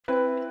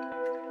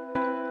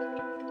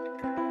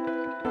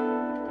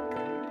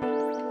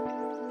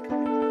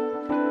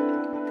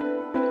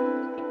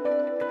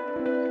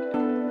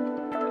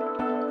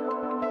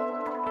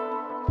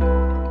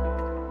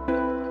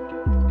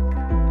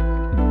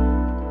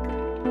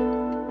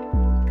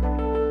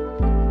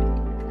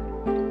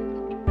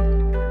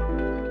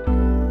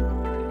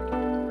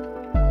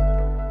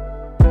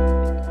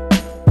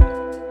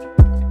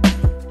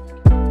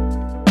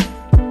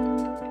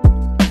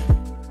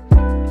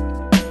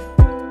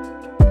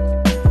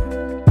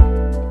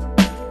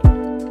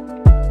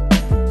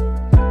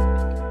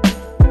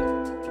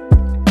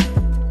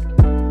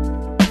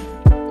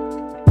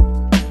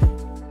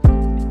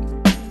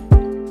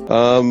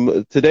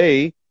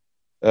today,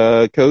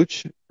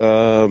 Coach,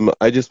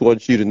 I just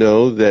want you to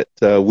know that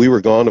we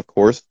were gone, of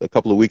course, a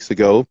couple of weeks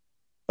ago.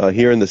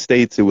 Here in the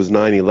States, it was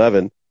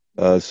 9/11.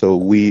 So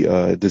we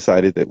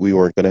decided that we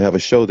weren't going to have a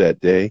show that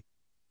day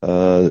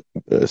so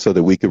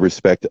that we could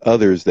respect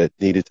others that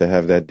needed to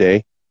have that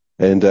day.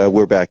 And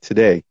we're back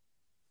today.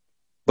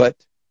 But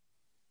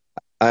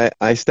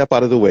I step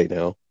out of the way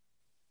now.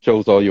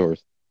 Show's all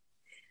yours.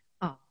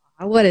 Oh,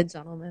 what a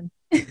gentleman.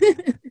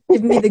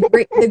 Give me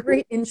the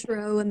great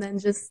intro and then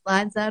just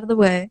slides out of the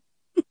way.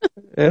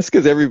 That's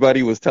because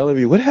everybody was telling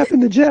me, what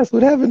happened to Jess?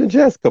 What happened to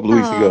Jess? A couple of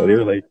weeks ago. They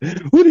were like,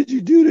 what did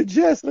you do to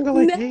Jess? And I'm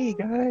like, No. hey,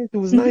 guys, it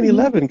was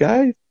 9/11,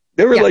 guys.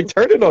 They were Yeah. like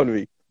turning on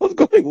me. I was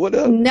going, what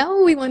up?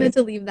 No, we wanted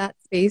to leave that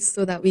space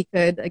so that we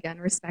could, again,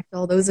 respect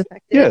all those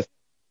affected. Yes.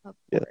 Of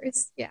Yes.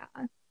 course. Yeah.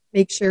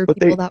 Make sure But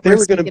people that they were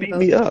were going to speaking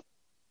beat about me up.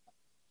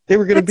 They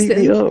were going to beat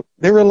me Texan. up.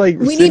 They were like,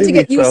 We need to sending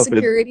get me you stuff.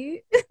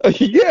 security.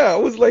 Yeah, I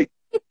was like,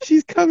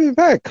 she's coming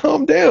back.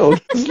 Calm down.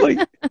 It's like,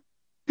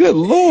 good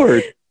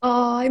Lord.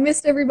 Oh, I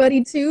missed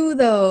everybody too,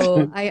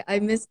 though. I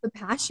missed the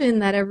passion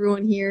that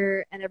everyone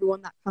here and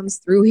everyone that comes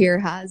through here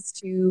has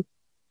to,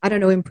 I don't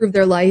know, improve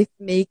their life,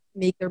 make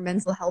their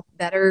mental health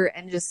better,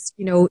 and just,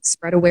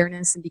 spread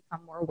awareness and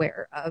become more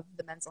aware of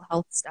the mental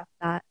health stuff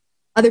that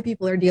other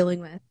people are dealing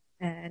with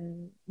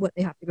and what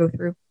they have to go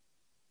through.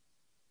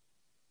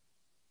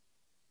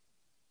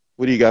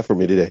 What do you got for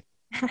me today?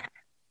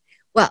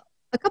 Well,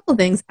 a couple of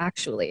things,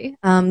 actually.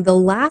 The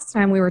last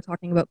time we were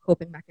talking about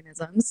coping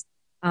mechanisms,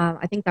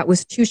 I think that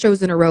was 2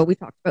 shows in a row we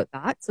talked about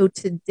that. So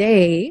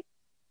today,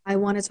 I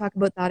want to talk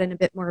about that in a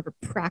bit more of a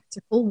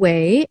practical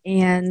way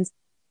and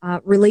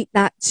relate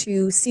that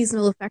to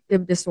seasonal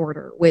affective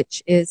disorder,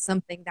 which is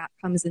something that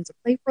comes into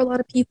play for a lot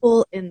of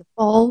people in the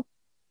fall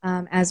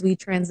as we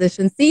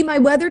transition. See, my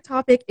weather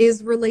topic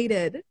is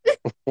related.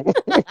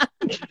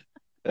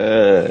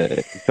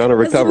 You're trying to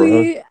recover, huh?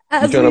 You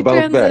As trying to we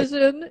bounce back?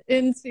 transition You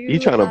into,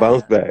 trying to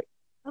bounce back?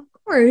 of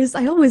course,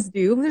 I always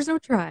do. There's no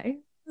try.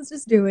 It's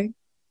just doing.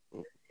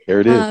 There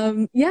it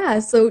is. Yeah,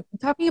 so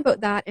talking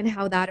about that and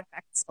how that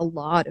affects a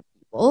lot of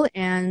people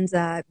and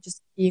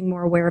just being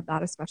more aware of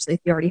that, especially if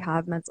you already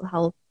have mental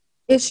health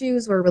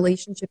issues or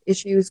relationship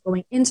issues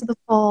going into the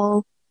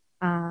fall,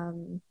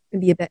 can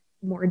be a bit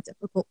more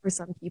difficult for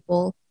some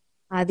people.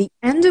 The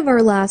end of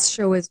our last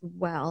show as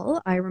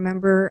well, I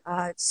remember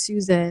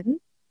Susan,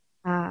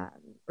 or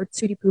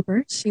Tootie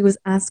Pooper, she was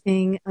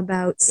asking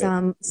about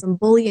some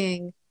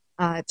bullying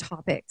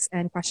topics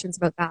and questions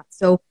about that.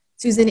 So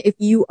Susan, if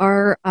you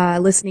are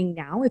listening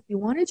now, if you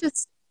want to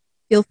just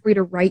feel free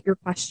to write your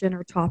question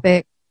or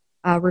topic,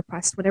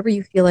 request whatever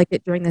you feel like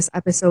it during this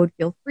episode,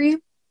 feel free.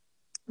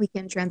 We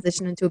can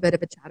transition into a bit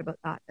of a chat about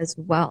that as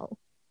well.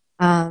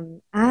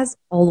 As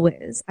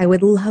always, I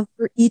would love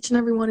for each and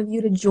every one of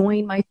you to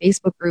join my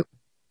Facebook group.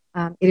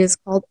 It is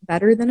called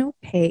Better Than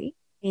Okay,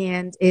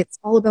 and it's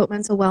all about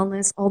mental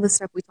wellness, all the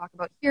stuff we talk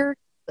about here.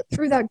 But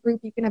through that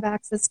group, you can have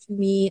access to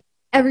me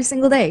every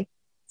single day.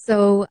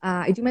 So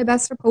I do my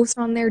best to post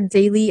on there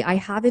daily. I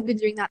haven't been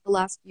doing that the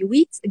last few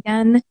weeks.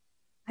 Again,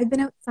 I've been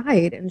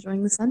outside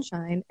enjoying the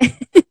sunshine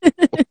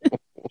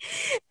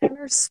and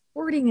our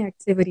sporting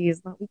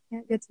activities that we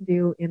can't get to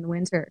do in the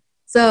winter.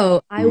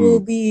 So I will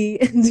be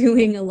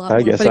doing a lot I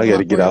more. guess I got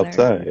to get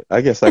outside.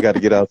 I guess I got to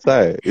get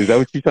outside. Is that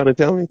what you're trying to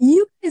tell me?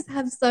 You guys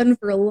have sun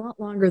for a lot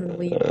longer than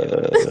we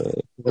do.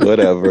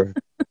 Whatever.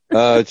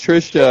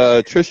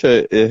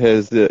 Trisha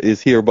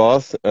is here,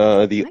 boss.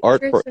 The Hi,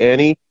 Art Trisha. for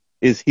Annie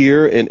is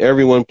here, and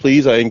everyone,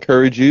 please, I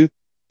encourage you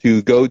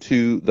to go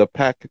to the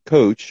Pack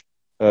Coach.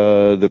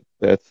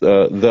 That's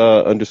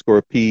the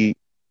underscore P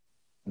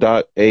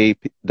dot A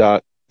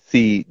dot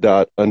C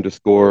dot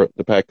underscore.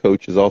 The Pack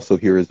Coach is also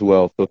here as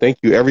well. So thank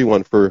you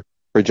everyone for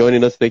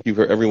joining us. Thank you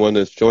for everyone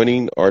that's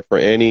joining. Art for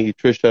Annie,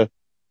 Trisha,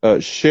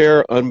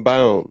 Share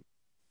Unbound,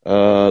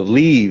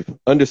 leave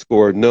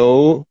underscore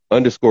no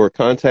underscore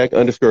contact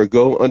underscore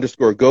go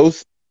underscore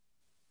ghost.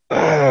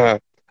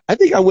 I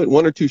think I went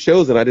 1 or 2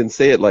 shows and I didn't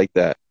say it like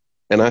that.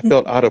 And I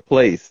felt out of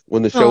place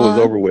when the show was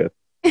over with.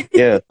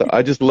 Yeah, so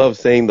I just love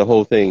saying the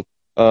whole thing.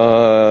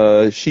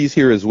 She's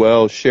here as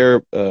well.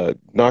 Cher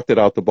knocked it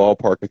out the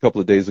ballpark a couple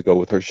of days ago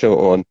with her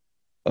show on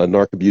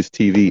Narc Abuse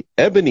TV.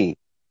 Ebony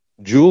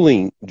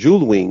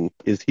Jewelwing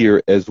is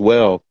here as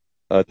well.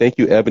 Thank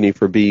you, Ebony,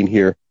 for being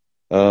here.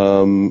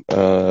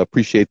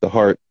 Appreciate the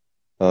heart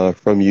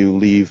from you.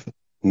 Leave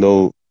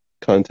no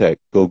contact.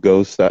 Go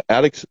ghost.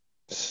 Alex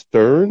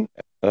Stern.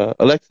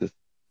 Alexis.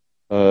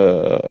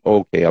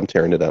 Okay, I'm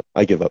tearing it up.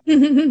 I give up.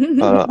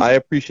 I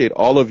appreciate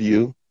all of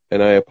you,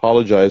 and I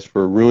apologize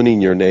for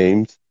ruining your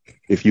names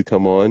if you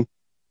come on.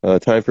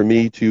 Time for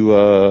me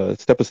to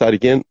step aside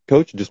again.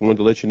 Coach, just wanted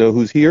to let you know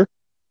who's here,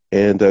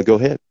 and go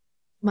ahead.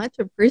 Much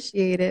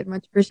appreciated.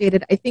 Much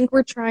appreciated. I think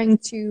we're trying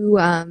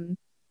to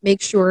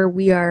make sure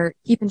we are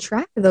keeping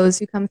track of those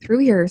who come through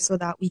here so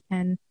that we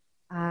can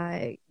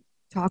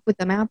talk with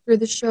them after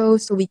the show,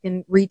 so we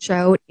can reach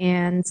out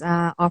and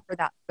offer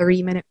that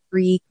 30-minute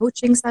free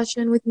coaching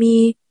session with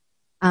me.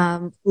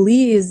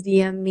 Please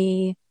DM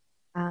me.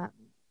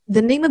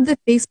 The name of the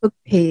Facebook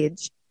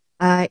page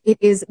It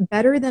is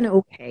better than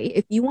okay.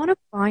 If you want to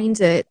find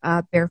it,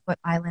 Barefoot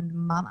Island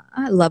Mama,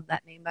 I love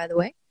that name, by the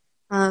way.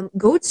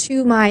 Go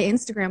to my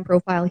Instagram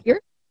profile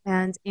here,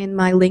 and in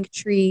my link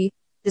tree,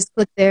 just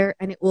click there,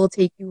 and it will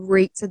take you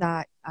right to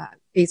that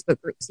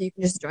Facebook group. So you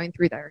can just join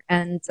through there.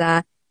 And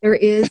there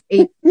is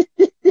a.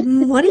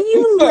 What are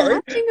you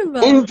laughing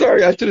about? I'm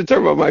sorry. I should have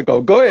turned my mic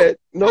off. Go ahead.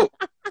 No,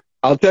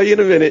 I'll tell you in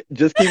a minute.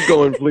 Just keep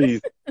going,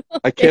 please.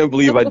 I can't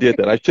believe I did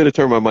that. I should have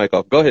turned my mic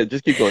off. Go ahead.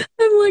 Just keep going.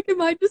 I'm like,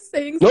 am I just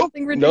saying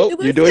something ridiculous?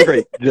 Nope, you're doing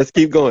great. Just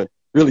keep going.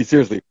 Really,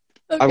 seriously.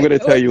 Okay, I'm going to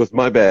tell you it's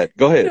my bad.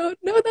 Go ahead.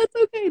 No, that's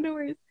okay. No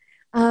worries.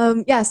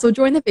 Yeah, so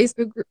join the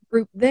Facebook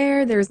group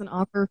there. There's an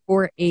offer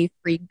for a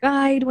free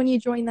guide when you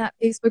join that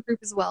Facebook group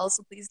as well.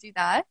 So please do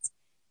that.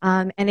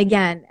 And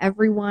again,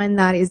 everyone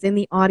that is in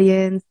the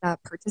audience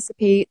that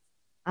participates,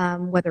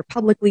 whether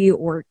publicly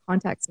or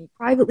contacts me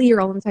privately,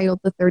 you're all entitled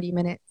to 30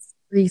 minutes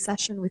free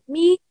session with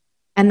me.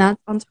 And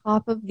that's on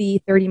top of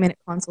the 30-minute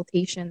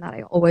consultation that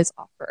I always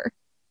offer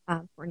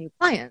for new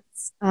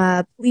clients.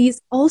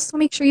 Please also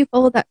make sure you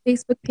follow that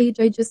Facebook page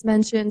I just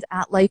mentioned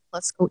at Life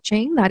Plus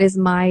Coaching. That is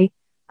my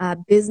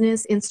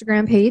business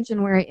Instagram page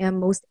and where I am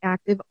most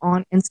active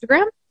on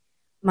Instagram.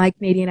 My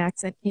Canadian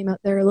accent came out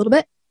there a little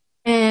bit.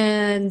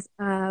 And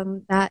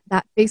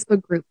that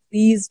Facebook group,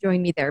 please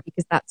join me there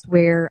because that's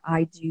where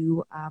I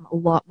do a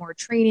lot more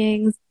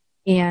trainings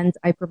and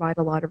I provide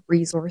a lot of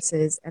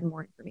resources and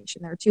more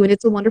information there too. And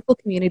it's a wonderful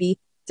community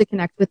to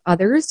connect with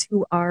others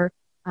who are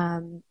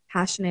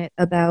passionate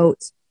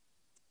about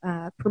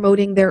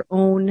promoting their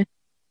own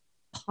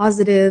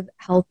positive,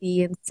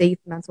 healthy, and safe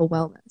mental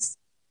wellness.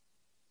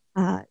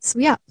 So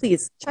yeah,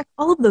 please check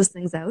all of those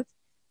things out.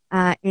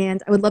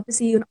 And I would love to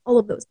see you in all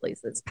of those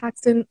places.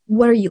 Paxton,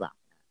 what are you laughing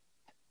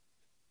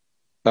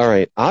at? All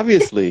right.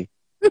 Obviously,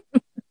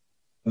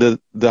 the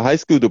high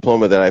school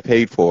diploma that I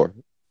paid for,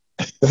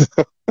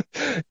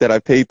 that I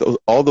paid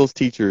all those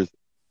teachers,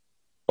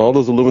 all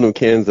those aluminum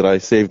cans that I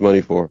saved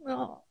money for,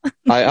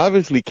 I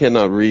obviously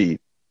cannot read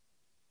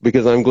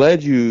because I'm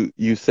glad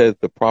you said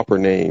the proper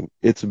name.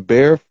 It's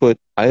Barefoot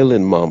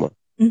Island Mama.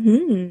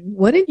 Mm-hmm.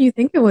 What did you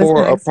think it was?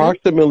 For Paxton?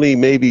 approximately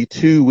maybe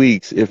 2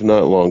 weeks, if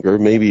not longer,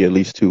 maybe at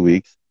least 2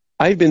 weeks,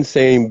 I've been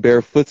saying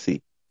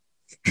barefootsy,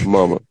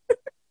 Mama.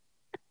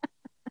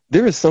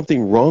 There is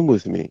something wrong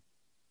with me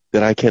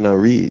that I cannot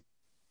read.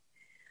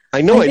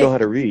 I know how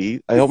to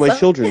read. I help my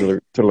children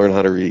to learn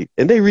how to read,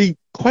 and they read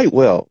quite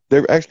well.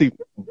 They're actually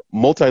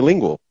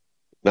multilingual.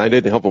 And I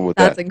didn't help them with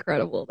that. That's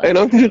incredible. And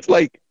I'm just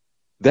like,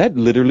 that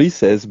literally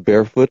says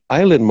Barefoot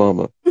Island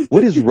Mama.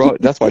 What is wrong?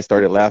 That's why I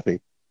started laughing.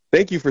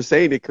 Thank you for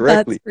saying it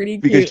correctly. That's pretty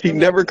cute. Because she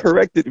never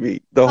corrected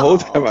me the whole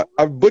time.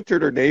 I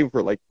butchered her name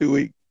for like 2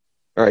 weeks.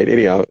 All right,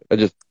 anyhow,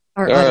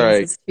 Our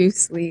audience is too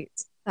sweet.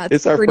 That's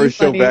it's our first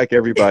funny. show back,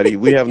 everybody.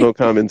 We have no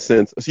common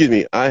sense. Excuse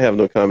me, I have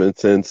no common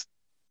sense.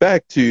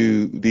 Back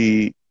to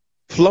the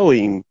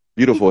flowing,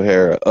 beautiful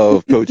hair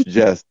of Coach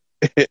Jess.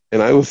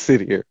 And I will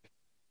sit here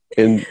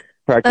and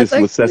practice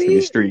with Sesame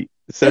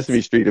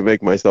Street to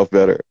make myself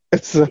better.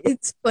 So,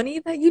 it's funny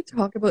that you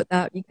talk about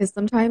that because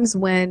sometimes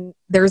when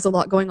there's a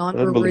lot going on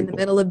or we're in the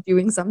middle of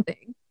doing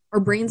something, our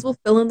brains will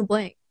fill in the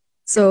blank.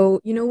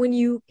 So, you know, when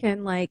you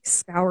can like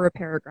scour a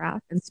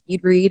paragraph and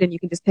speed read and you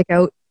can just pick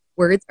out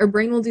words, our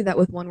brain will do that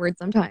with one word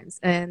sometimes.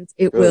 And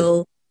it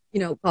will, you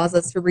know, cause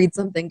us to read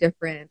something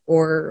different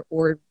or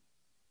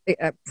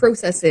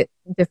process it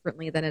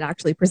differently than it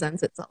actually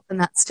presents itself. And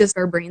that's just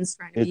our brains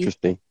trying to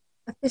be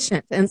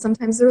efficient. And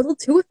sometimes they're a little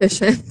too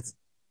efficient.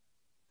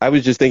 I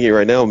was just thinking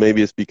right now,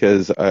 maybe it's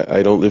because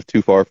I don't live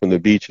too far from the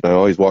beach and I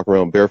always walk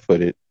around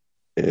barefooted.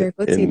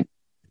 And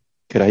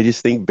could I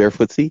just think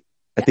barefootsy?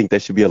 I think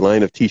that should be a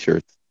line of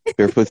T-shirts.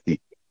 Barefootsy.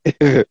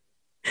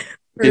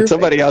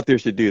 Somebody out there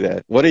should do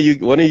that. One of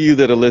you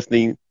that are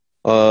listening,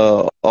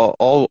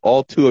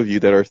 all two of you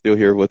that are still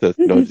here with us.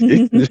 No,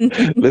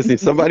 listen,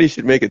 somebody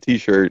should make a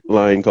T-shirt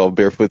line called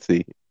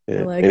barefootsy. Yeah,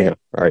 I like it.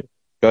 All right,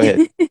 go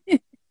ahead.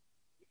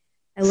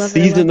 I love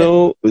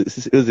seasonal.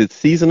 Is it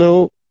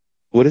seasonal?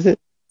 What is it?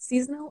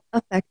 Seasonal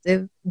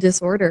affective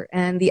disorder,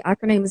 and the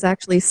acronym is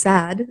actually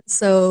SAD,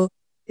 so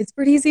it's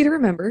pretty easy to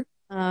remember.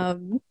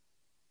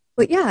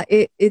 But yeah,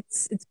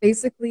 it's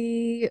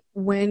basically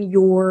when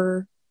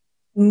your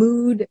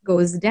mood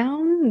goes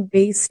down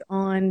based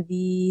on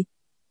the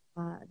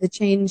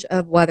change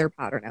of weather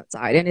pattern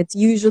outside, and it's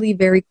usually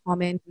very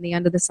common from the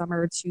end of the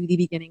summer to the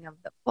beginning of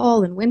the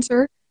fall and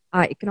winter.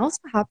 It can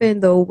also happen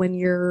though when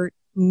you're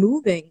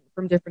moving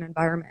from different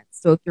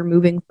environments. So if you're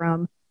moving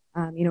from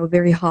a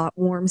very hot,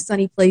 warm,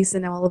 sunny place,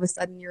 and now all of a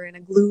sudden you're in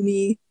a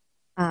gloomy,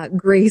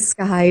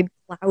 gray-skied,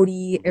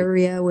 cloudy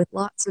area with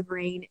lots of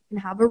rain, it can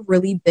have a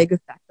really big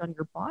effect on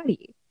your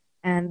body.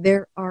 And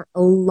there are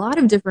a lot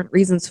of different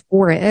reasons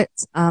for it.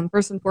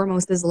 First and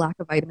foremost is a lack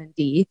of vitamin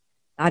D.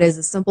 That is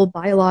a simple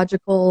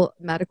biological,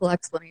 medical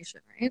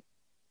explanation, right?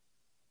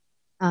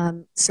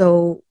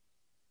 So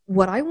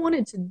what I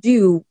wanted to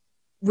do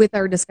with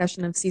our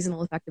discussion of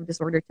seasonal affective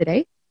disorder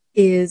today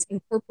is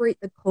incorporate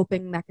the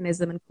coping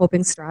mechanism and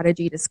coping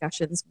strategy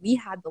discussions we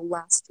had the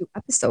last 2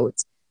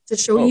 episodes to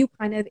show you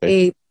kind of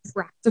a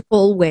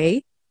practical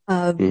way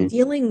of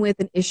dealing with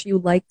an issue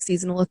like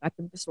seasonal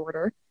affective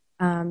disorder,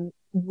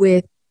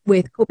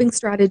 with coping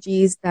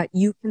strategies that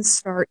you can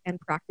start and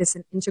practice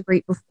and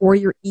integrate before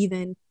you're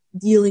even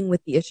dealing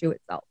with the issue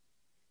itself.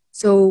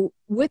 So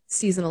with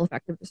seasonal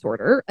affective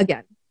disorder,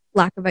 again,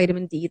 lack of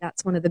vitamin D,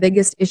 that's one of the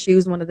biggest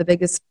issues, one of the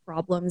biggest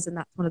problems, and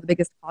that's one of the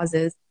biggest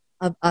causes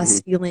of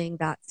us feeling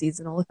that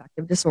seasonal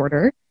affective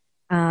disorder.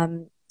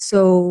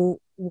 So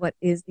what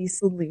is the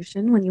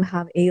solution when you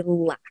have a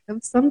lack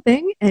of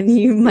something and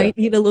you might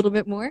need a little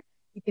bit more?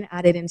 You can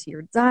add it into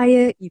your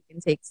diet. You can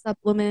take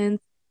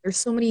supplements. There's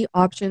so many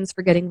options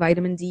for getting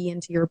vitamin D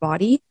into your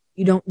body.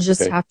 You don't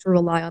just have to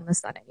rely on the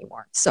sun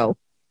anymore. So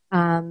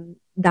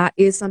that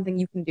is something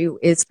you can do,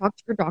 is talk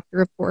to your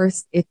doctor, of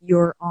course, if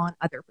you're on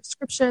other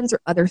prescriptions or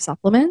other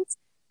supplements,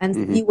 and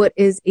see what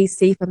is a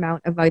safe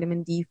amount of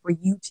vitamin D for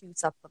you to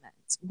supplement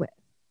with.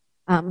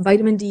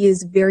 Vitamin D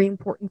is very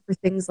important for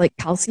things like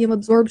calcium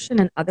absorption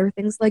and other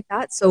things like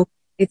that. So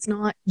it's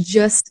not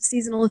just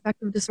seasonal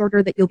affective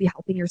disorder that you'll be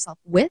helping yourself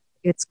with.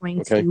 It's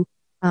going to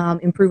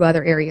improve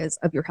other areas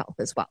of your health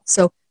as well.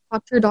 So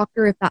talk to your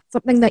doctor if that's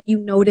something that you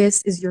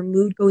notice is your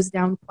mood goes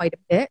down quite a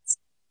bit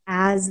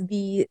as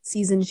the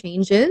season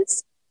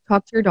changes.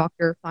 Talk to your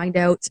doctor, find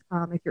out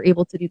if you're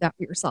able to do that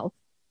for yourself,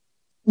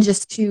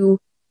 just to,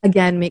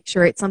 again, make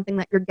sure it's something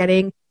that you're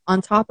getting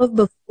on top of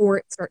before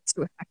it starts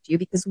to affect you.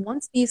 Because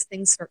once these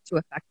things start to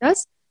affect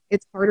us,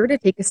 it's harder to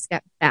take a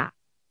step back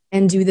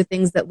and do the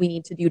things that we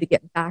need to do to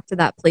get back to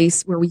that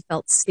place where we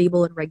felt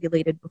stable and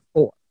regulated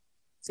before.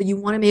 So you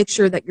want to make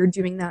sure that you're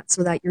doing that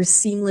so that you're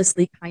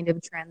seamlessly kind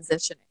of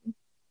transitioning.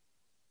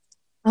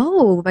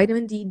 Oh,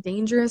 vitamin D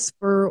dangerous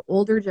for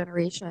older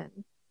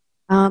generation.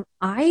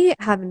 I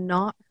have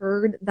not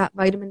heard that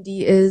vitamin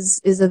D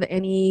is of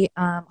any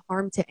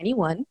harm to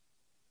anyone.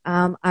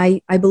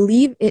 I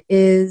believe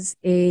it's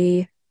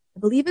a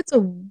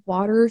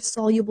water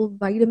soluble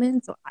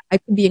vitamin. So I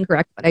could be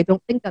incorrect, but I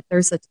don't think that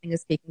there's such thing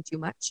as taking too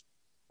much.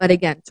 But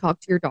again, talk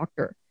to your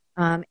doctor.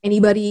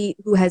 Anybody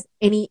who has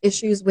any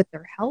issues with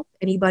their health,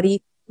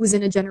 anybody who's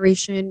in a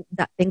generation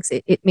that thinks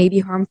it may be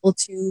harmful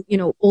to,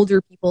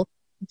 older people,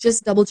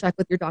 just double check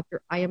with your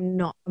doctor. I am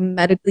not a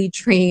medically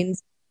trained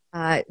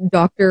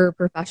doctor,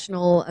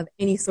 professional of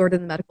any sort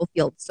in the medical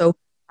field. So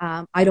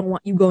I don't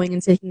want you going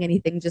and taking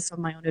anything just on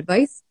my own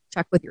advice.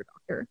 Check with your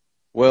doctor.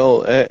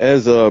 Well,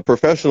 as a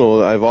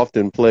professional, I've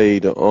often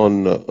played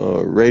on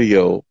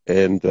radio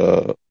and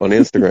on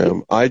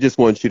Instagram. I just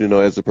want you to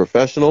know, as a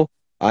professional,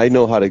 I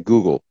know how to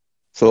Google.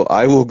 So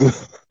I will go.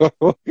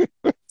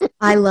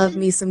 I love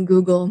me some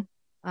Google.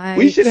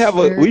 We should have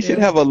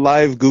a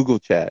live Google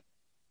chat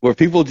where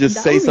people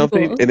just say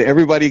something and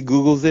everybody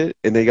Googles it,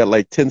 and they got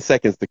like 10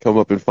 seconds to come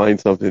up and find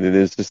something and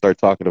then just start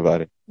talking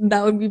about it.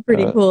 That would be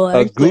pretty cool.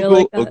 Actually, I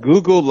like that. A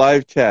Google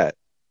live chat.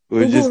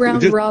 Google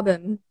round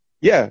robin.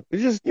 Yeah,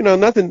 it's just,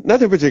 nothing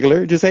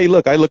particular. Just, hey,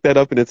 look, I looked that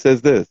up and it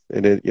says this.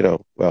 And it,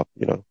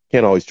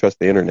 can't always trust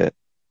the internet.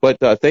 But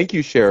thank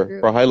you, Cher,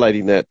 for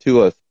highlighting that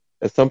to us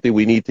as something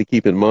we need to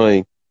keep in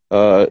mind.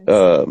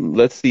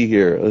 Let's see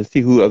here. Let's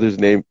see who others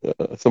name,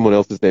 someone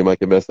else's name I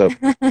can mess up.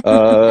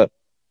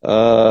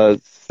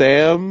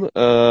 Sam,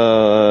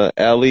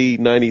 Ali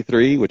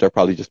 93, which I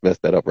probably just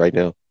messed that up right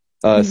now.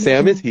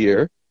 Sam is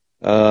here.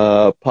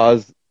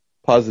 Positive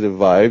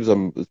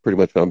vibes, is pretty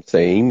much what I'm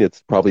saying.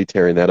 It's probably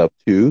tearing that up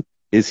too,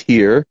 is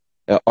here.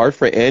 Art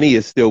for Annie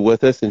is still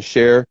with us, and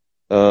Cher,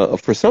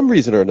 for some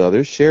reason or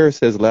another, Cher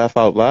says laugh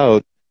out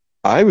loud.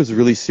 I was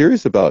really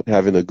serious about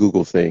having a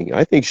Google thing.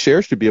 I think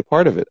Cher should be a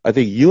part of it. I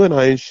think you and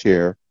I and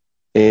Cher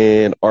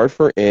and Art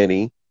for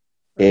Annie,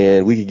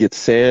 and we could get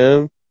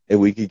Sam, and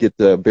we could get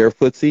the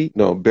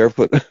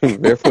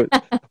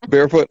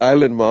Barefoot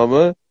Island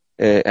Mama,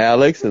 and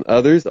Alex and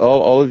others,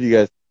 all of you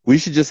guys. We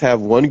should just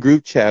have one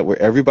group chat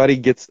where everybody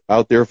gets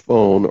out their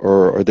phone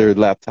or their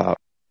laptop,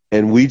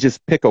 and we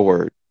just pick a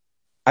word.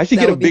 I should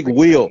get a big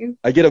wheel.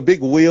 I get a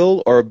big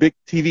wheel or a big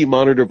TV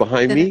monitor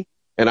behind me,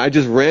 and I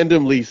just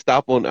randomly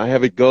I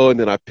have it go, and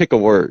then I pick a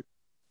word,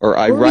 or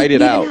I write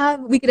it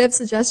out. We could have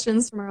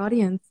suggestions from our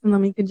audience, and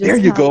then we could just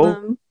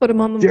put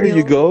them on the wheel. There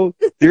you go.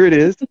 There it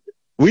is.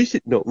 We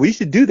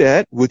should do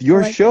that with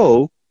your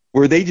show,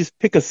 where they just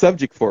pick a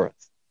subject for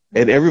us,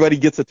 and everybody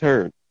gets a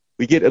turn.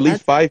 We get at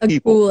least 5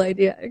 people. Cool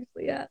idea,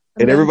 actually, yeah.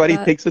 And everybody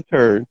takes a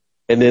turn,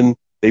 and then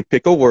they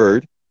pick a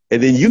word,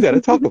 and then you got to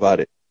talk about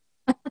it.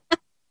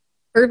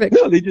 Perfect.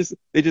 No, they just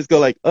go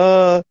like,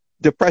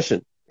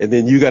 depression, and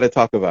then you got to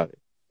talk about it,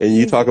 and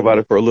you talk about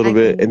it for a little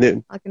bit, and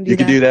then you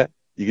can do that.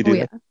 You can do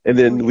that, and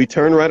then we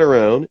turn right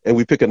around and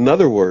we pick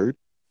another word,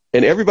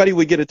 and everybody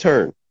would get a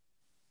turn,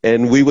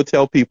 and we would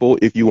tell people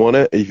if you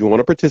wanna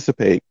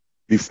participate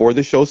before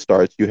the show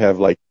starts, you have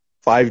like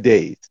 5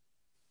 days.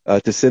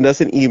 To send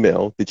us an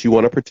email that you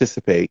want to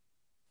participate.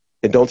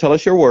 And don't tell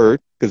us your word,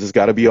 because it's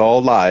got to be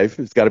all live.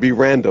 It's got to be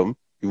random.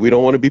 We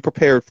don't want to be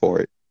prepared for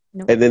it.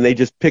 Nope. And then they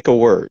just pick a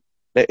word.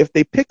 Now, if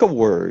they pick a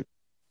word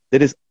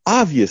that is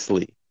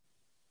obviously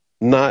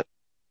not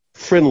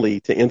friendly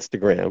to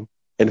Instagram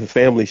and a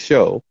family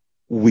show,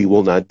 we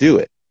will not do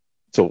it.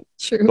 So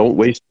don't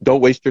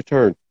waste your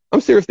turn. I'm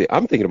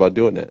thinking about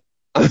doing that.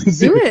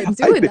 Do it.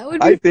 Do it. That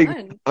would be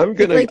fun. I'm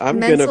gonna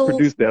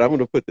produce that. I'm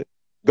gonna put that.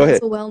 Go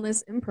ahead. Mental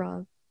wellness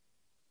improv.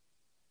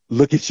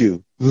 Look at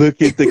you.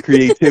 Look at the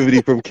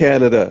creativity from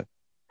Canada.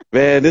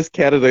 Man, this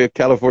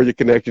California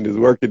connection is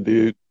working,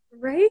 dude.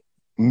 Right?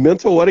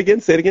 Mental what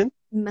again? Say it again.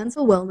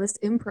 Mental wellness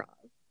improv.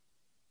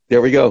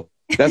 There we go.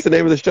 That's the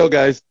name of the show,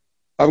 guys.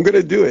 I'm going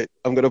to do it.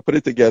 I'm going to put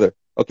it together.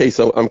 Okay,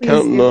 so I'm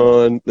counting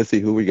on, let's see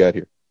who we got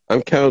here.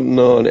 I'm counting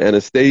on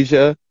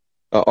Anastasia,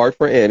 Art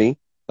for Annie,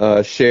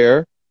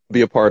 Cher,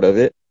 be a part of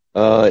it.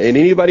 And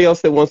anybody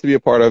else that wants to be a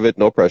part of it,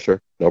 no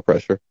pressure, no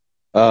pressure.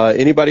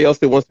 Anybody else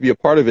that wants to be a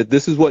part of it,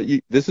 this is what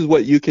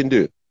you can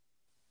do.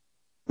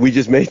 We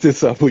just made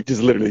this up. We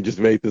just literally just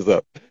made this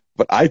up.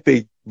 But I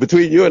think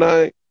between you and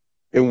I,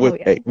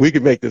 hey, we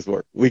could make this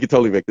work. We could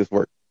totally make this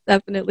work.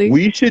 Definitely.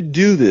 We should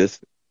do this.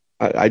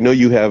 I know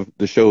you have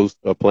the shows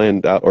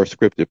planned out or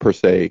scripted per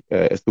se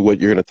as to what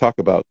you're going to talk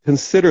about.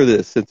 Consider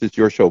this, since it's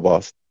your show,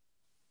 boss,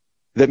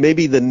 that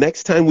maybe the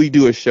next time we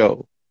do a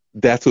show,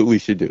 that's what we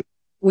should do.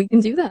 We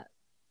can do that.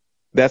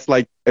 That's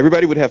like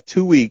everybody would have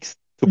 2 weeks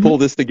to pull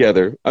this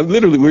together.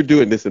 We're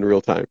doing this in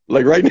real time.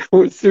 Like right now,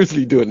 we're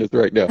seriously doing this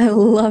right now. I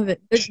love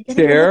it.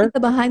 Share the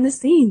behind the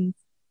scenes.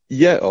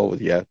 Yeah. Oh,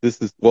 yeah.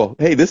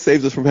 Hey, this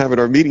saves us from having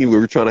our meeting we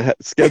were trying to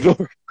schedule.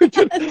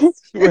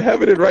 We're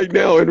having it right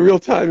now in real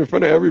time in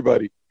front of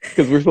everybody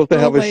because we're supposed to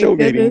have a show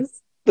meeting.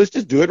 Let's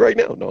just do it right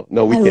now.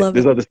 No, we can't.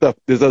 There's other stuff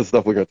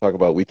we're going to talk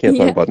about. We can't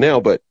talk about now,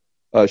 but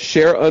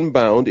Share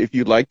Unbound, if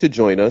you'd like to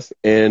join us,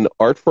 and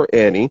Art for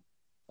Annie,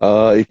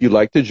 if you'd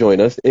like to join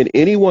us, and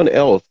anyone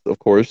else, of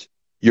course,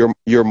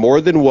 you're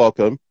more than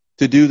welcome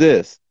to do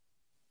this.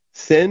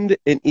 Send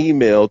an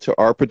email to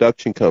our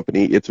production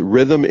company. It's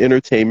Rhythm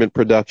Entertainment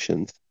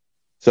Productions.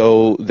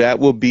 So that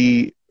will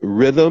be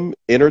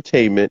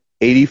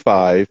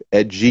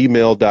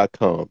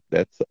rhythmentertainment85@gmail.com.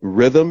 That's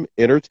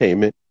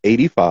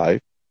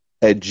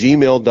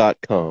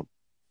rhythmentertainment85@gmail.com.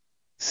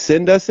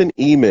 Send us an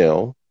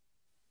email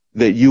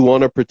that you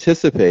want to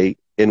participate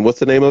in. What's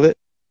the name of it?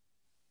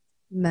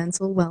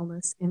 Mental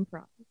Wellness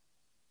Improv.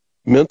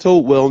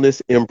 Mental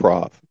Wellness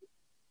Improv.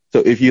 So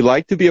if you'd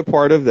like to be a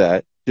part of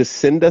that, just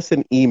send us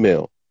an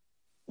email.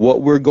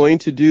 What we're going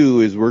to do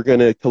is we're going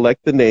to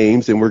collect the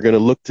names and we're going to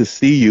look to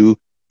see you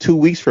 2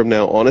 weeks from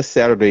now on a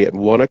Saturday at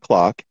 1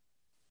 o'clock.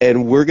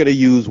 And we're going to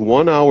use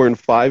 1 hour and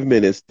 5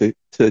 minutes to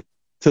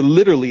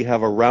literally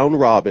have a round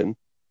robin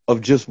of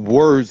just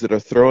words that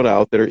are thrown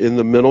out that are in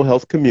the mental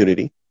health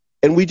community.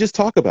 And we just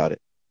talk about it.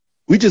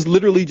 We just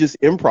literally just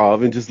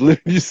improv and just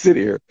literally just sit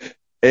here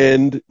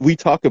and we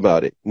talk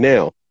about it.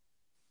 Now,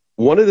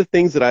 one of the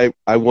things that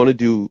I want to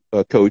do,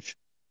 Coach,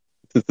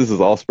 since this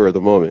is all spur of the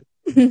moment,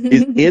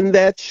 is in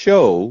that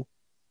show,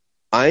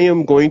 I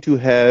am going to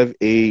have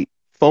a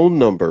phone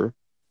number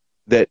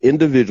that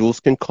individuals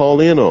can call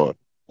in on.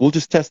 We'll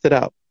just test it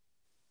out.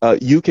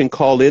 You can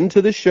call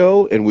into the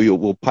show, and we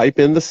will pipe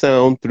in the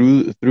sound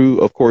through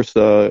of course,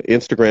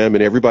 Instagram,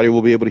 and everybody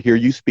will be able to hear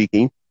you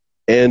speaking.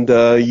 And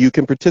you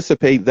can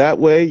participate that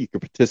way. You can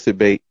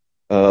participate,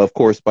 of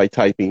course, by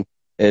typing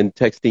and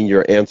texting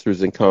your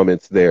answers and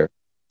comments there.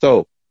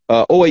 So,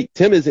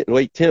 Tim isn't.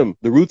 Wait, Tim,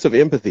 the roots of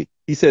empathy.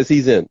 He says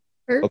he's in.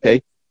 Perfect.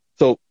 Okay.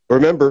 So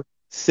remember,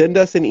 send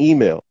us an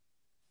email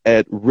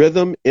at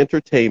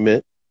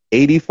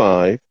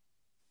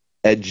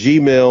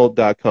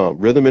rhythmentertainment85@gmail.com.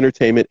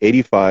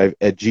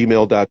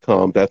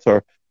 Rhythmentertainment85@gmail.com. That's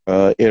our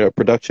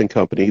production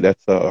company.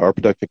 That's our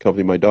production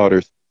company, my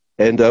daughter's.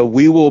 And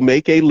we will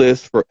make a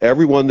list for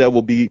everyone that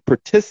will be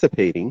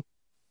participating.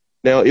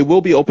 Now, it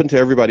will be open to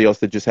everybody else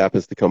that just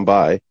happens to come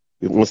by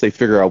once they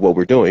figure out what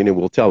we're doing, and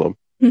we'll tell them.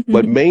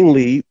 But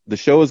mainly, the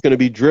show is going to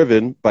be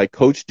driven by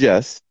Coach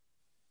Jess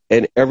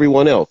and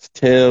everyone else,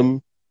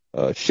 Tim,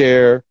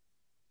 Cher,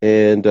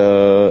 and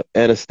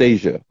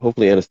Anastasia.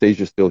 Hopefully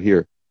Anastasia's still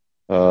here.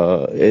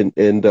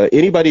 And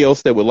anybody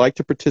else that would like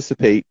to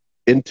participate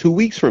in 2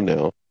 weeks from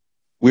now,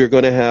 we're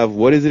going to have,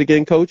 what is it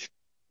again, Coach?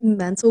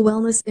 Mental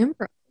Wellness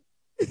Improv.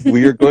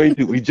 We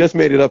just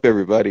made it up,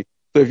 everybody.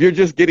 So if you're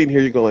just getting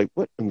here, you're going like,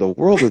 what in the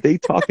world are they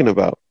talking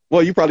about?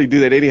 Well, you probably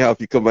do that anyhow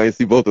if you come by and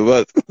see both of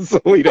us. So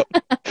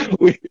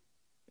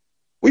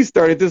we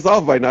started this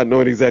off by not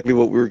knowing exactly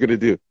what we were going to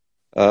do.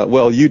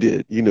 Well, you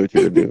did. You knew what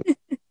you were doing.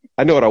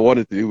 I know what I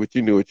wanted to do, but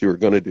you knew what you were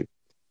going to do.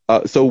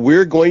 So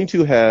we're going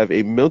to have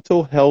a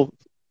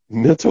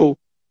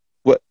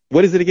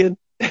what is it again?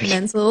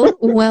 Mental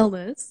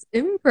Wellness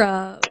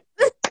Improv.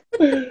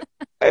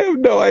 I have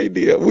no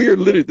idea. We are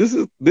literally, this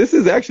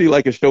is actually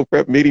like a show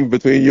prep meeting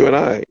between you and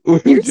I.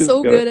 You're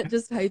so good at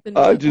just typing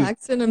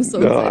Paxton. I'm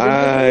so excited.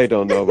 I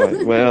don't know.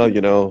 Well,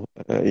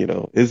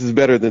 this is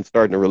better than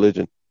starting a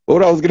religion. But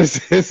what I was going to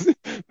say is,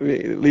 at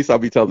least I'll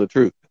be telling the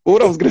truth. But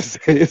what I was going to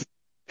say is,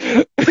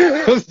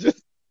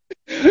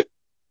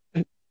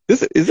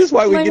 is this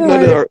why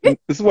this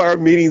is why our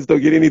meetings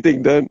don't get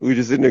anything done? We're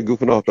just sitting there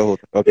goofing off the whole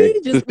time.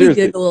 Okay. We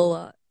giggle a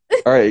lot.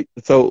 All right.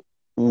 So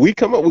we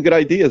come up with good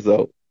ideas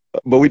though.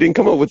 But we didn't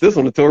come up with this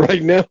one until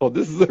right now.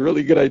 This is a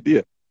really good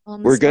idea.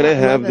 We're going to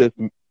have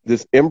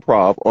this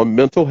improv on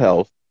mental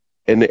health.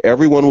 and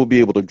everyone will be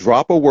able to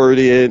drop a word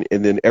in,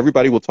 and then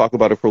everybody will talk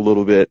about it for a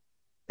little bit,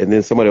 and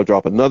then somebody will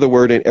drop another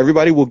word in.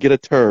 Everybody will get a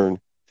turn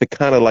to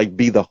kind of like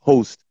be the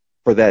host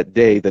for that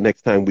day the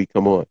next time we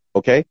come on,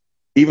 okay?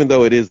 Even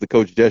though it is the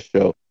Coach Jess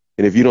show,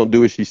 and if you don't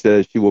do as she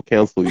says, she will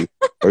cancel you,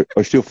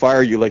 or she'll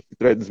fire you like she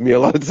threatens me a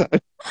lot of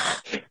times.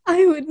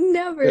 I would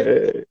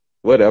never.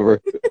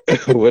 Whatever.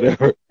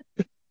 Whatever.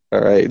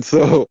 All right,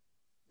 so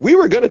we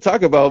were going to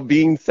talk about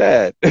being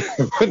sad,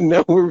 but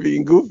now we're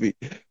being goofy.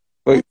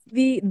 But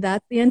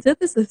That's the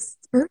antithesis.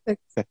 It's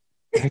perfect.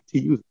 back to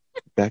you.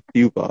 Back to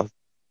you, boss.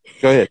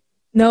 Go ahead.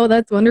 No,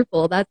 that's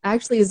wonderful. That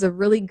actually is a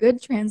really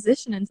good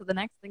transition into the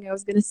next thing I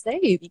was going to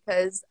say,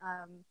 because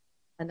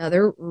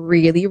another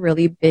really,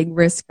 really big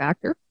risk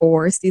factor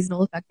for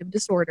seasonal affective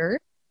disorder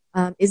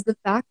is the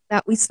fact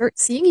that we start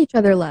seeing each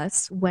other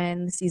less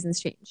when the seasons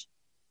change.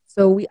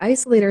 So we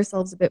isolate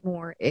ourselves a bit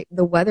more.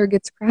 The weather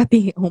gets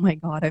crappy. Oh my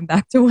God, I'm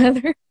back to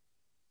weather.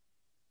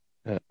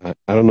 I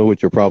don't know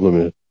what your problem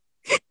is.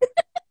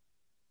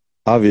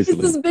 Obviously.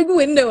 It's this big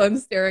window I'm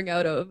staring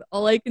out of.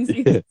 All I can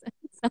see is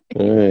outside.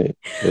 All right.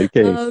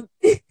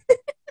 Okay.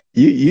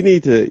 You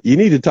need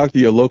to talk to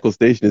your local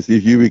station and see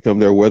if you become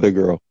their weather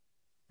girl.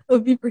 That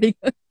would be pretty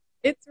good.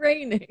 It's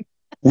raining.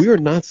 We are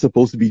not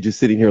supposed to be just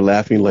sitting here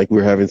laughing like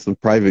we're having some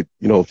private,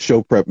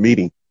 show prep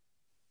meeting.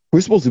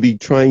 We're supposed to be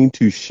trying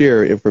to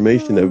share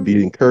information that would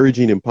be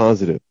encouraging and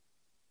positive.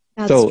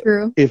 That's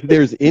true. If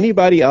there's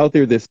anybody out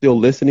there that's still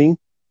listening,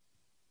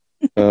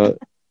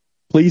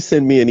 please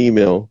send me an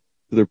email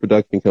to the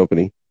production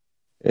company,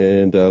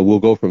 and we'll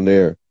go from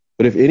there.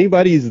 But if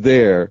anybody's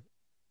there,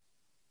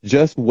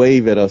 just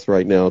wave at us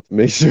right now to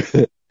make sure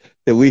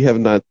that we have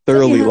not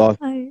thoroughly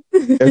lost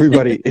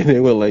everybody. And they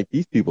were like,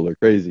 these people are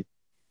crazy.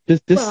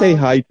 Just say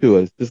hi to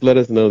us. Just let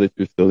us know that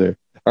you're still there.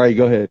 All right,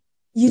 go ahead.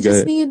 You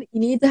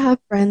need to have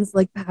friends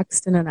like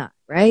Paxton and I,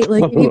 right?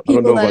 Like, you need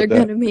people that are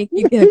going to make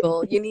you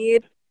giggle. You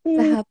need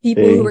to have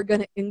people who are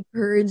going to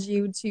encourage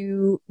you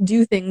to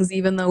do things,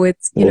 even though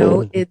it's,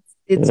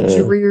 it's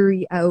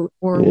dreary out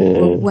or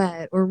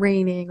wet or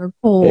raining or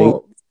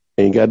cold.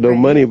 Ain't got no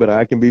money, but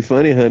I can be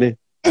funny, honey.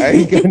 I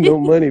ain't got no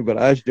money, but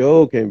I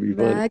sure can be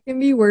funny. That can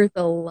be worth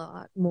a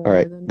lot more. All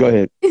right, go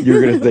ahead. You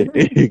were going to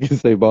say, you can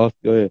say, boss,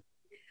 go ahead.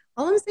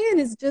 All I'm saying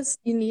is just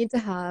you need to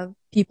have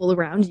people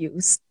around you.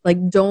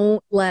 Like,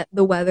 don't let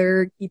the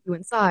weather keep you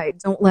inside.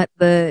 Don't let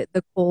the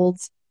cold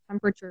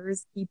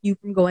temperatures keep you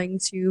from going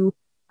to,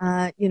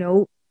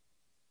 out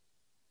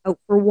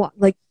for walk.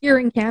 Like, here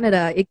in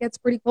Canada, it gets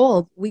pretty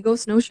cold. We go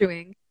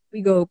snowshoeing.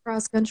 We go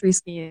cross-country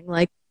skiing.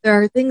 Like, there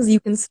are things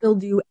you can still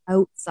do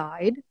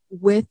outside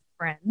with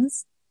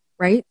friends,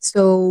 right?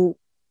 So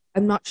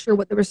I'm not sure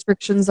what the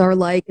restrictions are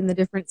like in the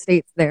different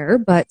states there,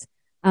 but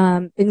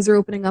things are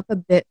opening up a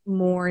bit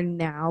more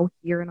now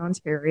here in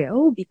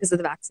Ontario because of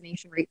the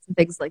vaccination rates and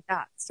things like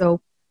that.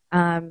 So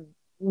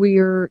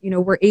we're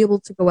able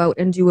to go out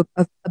and do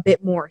a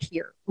bit more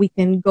here. We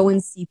can go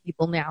and see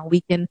people now.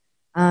 We can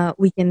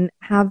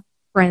have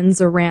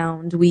friends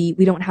around. We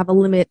don't have a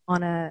limit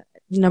on a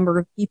number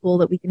of people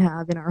that we can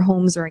have in our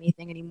homes or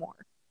anything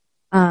anymore.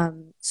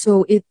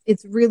 So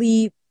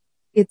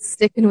it's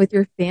sticking with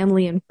your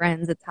family and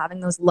friends. It's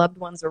having those loved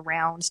ones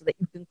around so that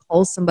you can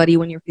call somebody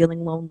when you're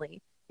feeling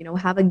lonely.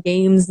 Have a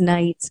games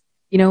night.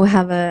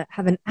 Have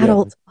an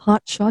adult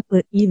hot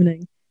chocolate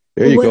evening.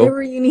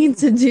 Whatever you need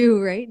to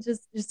do, right?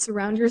 Just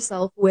surround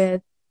yourself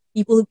with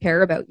people who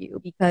care about you.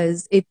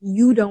 Because if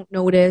you don't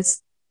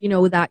notice,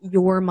 that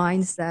your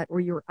mindset or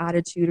your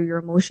attitude or your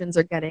emotions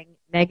are getting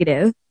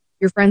negative,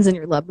 your friends and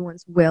your loved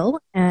ones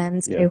will.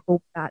 And I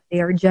hope that they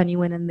are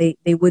genuine and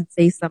they would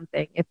say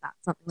something if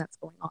that's something that's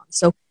going on.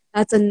 So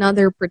that's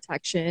another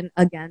protection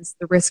against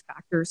the risk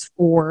factors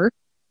for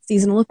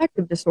seasonal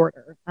affective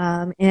disorder.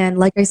 And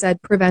like I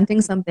said,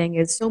 preventing something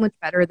is so much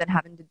better than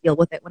having to deal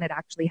with it when it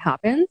actually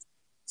happens.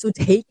 So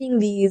taking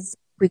these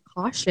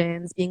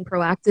precautions, being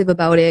proactive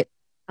about it,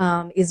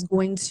 is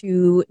going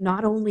to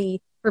not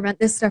only prevent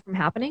this stuff from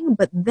happening,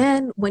 but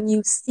then when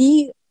you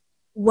see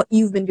what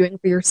you've been doing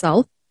for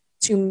yourself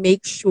to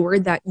make sure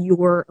that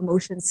your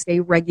emotions stay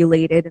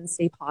regulated and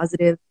stay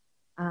positive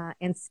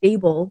and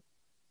stable,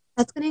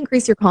 that's going to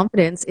increase your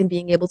confidence in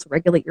being able to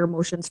regulate your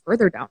emotions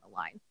further down the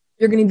line.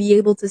 You're going to be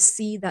able to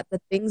see that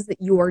the things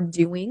that you are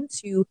doing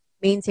to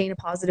maintain a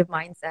positive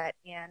mindset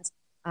and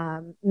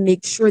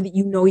make sure that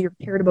you're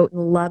cared about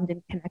and loved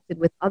and connected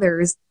with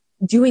others,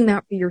 doing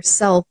that for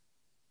yourself,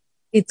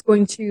 it's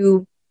going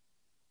to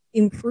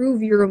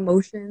improve your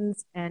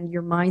emotions and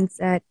your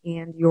mindset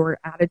and your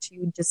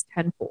attitude just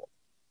tenfold.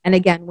 And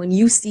again, when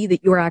you see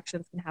that your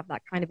actions can have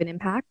that kind of an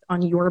impact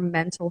on your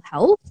mental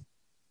health,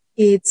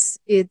 it's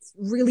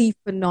really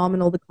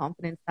phenomenal the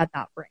confidence that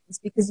brings,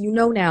 because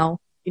now,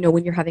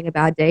 when you're having a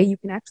bad day, you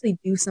can actually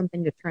do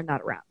something to turn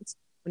that around.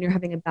 When you're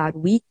having a bad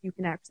week, you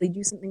can actually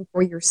do something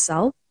for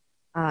yourself,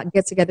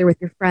 get together with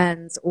your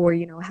friends, or,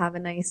 have a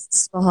nice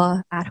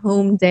spa at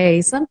home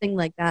day, something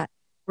like that,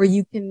 where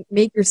you can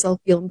make yourself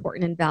feel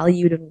important and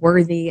valued and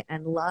worthy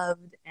and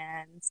loved,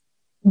 and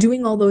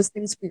doing all those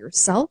things for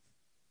yourself.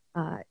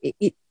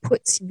 It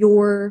puts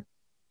your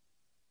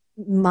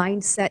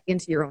mindset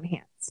into your own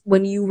hands.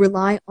 When you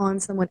rely on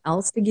someone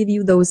else to give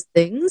you those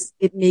things,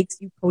 it makes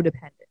you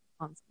codependent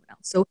on someone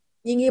else. So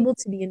being able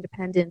to be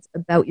independent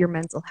about your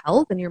mental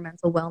health and your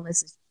mental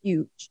wellness is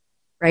huge,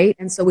 right?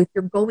 And so if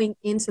you're going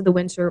into the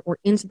winter or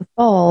into the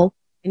fall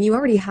and you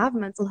already have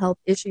mental health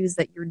issues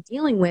that you're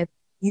dealing with,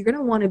 you're going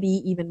to want to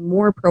be even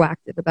more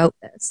proactive about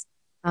this.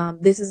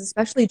 This is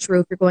especially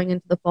true if you're going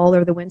into the fall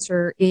or the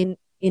winter in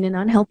an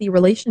unhealthy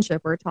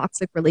relationship or a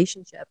toxic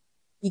relationship,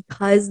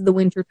 because the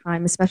winter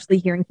time, especially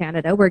here in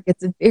Canada, where it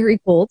gets very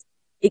cold,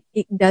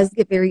 it does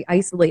get very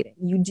isolating.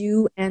 You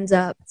do end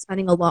up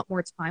spending a lot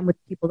more time with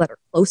people that are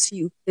close to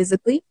you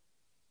physically,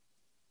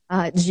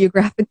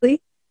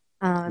 geographically.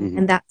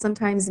 And that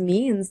sometimes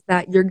means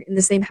that you're in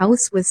the same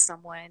house with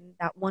someone,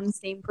 that one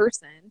same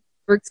person,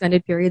 for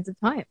extended periods of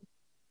time.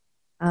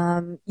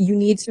 You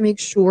need to make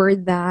sure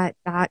that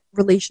that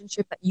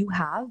relationship that you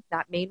have,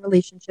 that main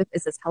relationship,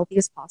 is as healthy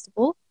as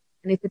possible.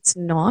 And if it's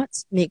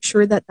not, make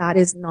sure that that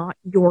is not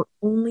your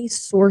only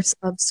source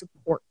of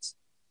support.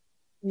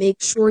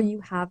 Make sure you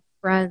have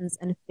friends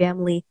and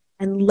family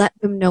and let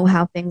them know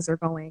how things are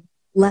going.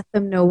 Let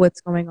them know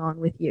what's going on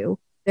with you.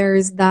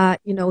 There's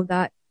that,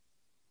 that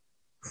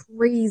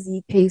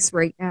crazy case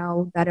right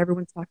now that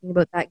everyone's talking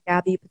about, that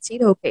Gabby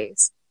Petito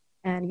case.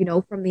 And,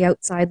 from the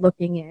outside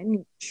looking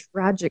in,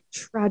 tragic,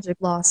 tragic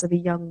loss of a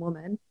young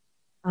woman.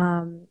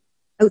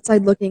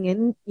 Outside looking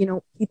in,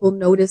 people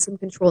notice some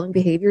controlling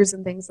behaviors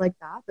and things like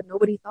that, but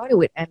nobody thought it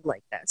would end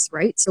like this,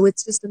 right? So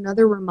it's just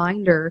another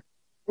reminder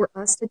for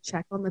us to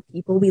check on the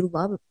people we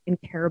love and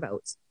care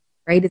about,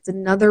 right? It's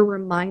another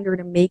reminder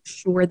to make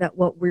sure that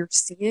what we're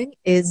seeing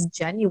is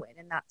genuine,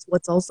 and that's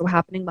what's also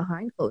happening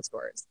behind closed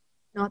doors.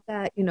 Not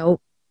that,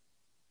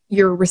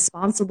 you're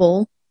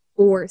responsible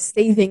for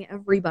saving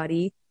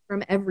everybody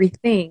from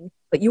everything,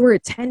 but your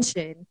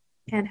attention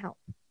can help.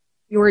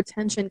 Your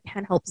attention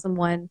can help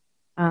someone.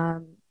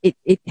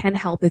 It can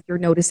help if you're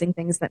noticing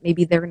things that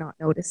maybe they're not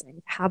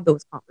noticing. Have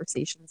those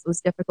conversations,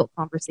 those difficult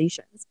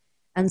conversations.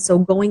 And so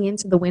going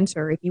into the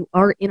winter, if you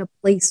are in a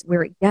place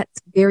where it gets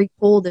very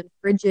cold and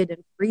frigid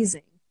and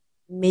freezing,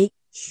 make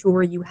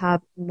sure you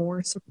have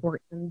more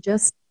support than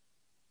just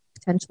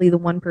potentially the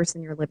one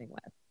person you're living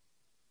with,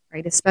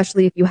 right?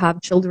 Especially if you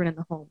have children in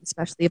the home,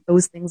 especially if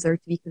those things are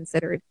to be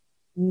considered.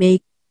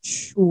 Make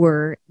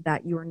sure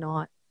that you're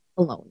not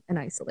alone and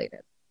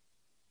isolated.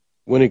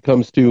 When it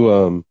comes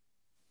to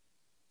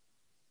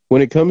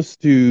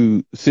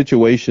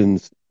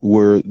situations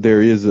where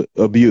there is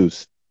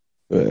abuse,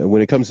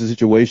 when it comes to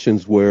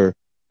situations where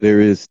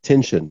there is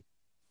tension,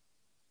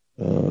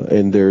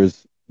 and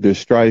there's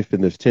strife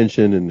and there's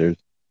tension and there's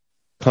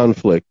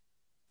conflict,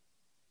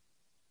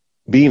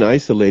 being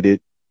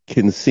isolated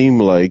can seem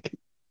like,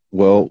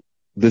 well,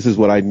 this is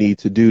what I need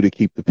to do to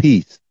keep the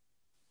peace.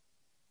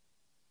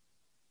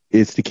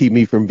 It's to keep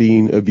me from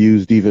being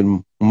abused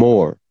even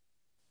more.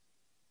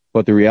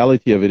 But the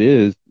reality of it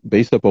is,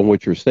 based upon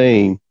what you're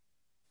saying,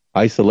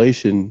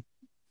 isolation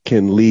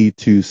can lead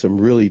to some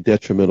really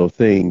detrimental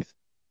things.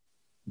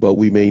 But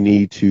we may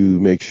need to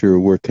make sure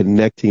we're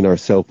connecting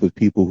ourselves with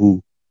people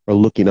who are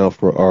looking out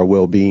for our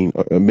well-being,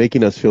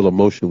 making us feel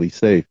emotionally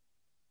safe.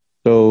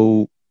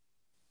 So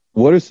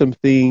what are some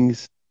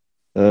things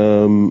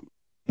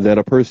that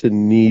a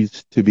person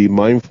needs to be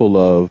mindful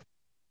of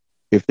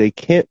if they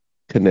can't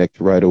connect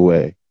right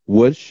away?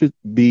 What should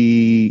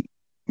be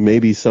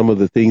maybe some of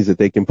the things that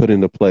they can put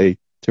into play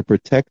to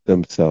protect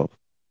themselves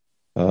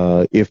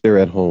if they're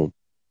at home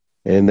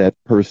and that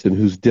person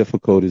who's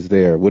difficult is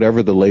there,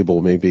 whatever the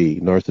label may be,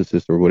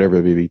 narcissist or whatever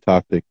it may be,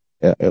 toxic,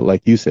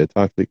 like you said,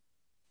 toxic,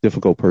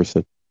 difficult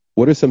person?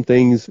 What are some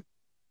things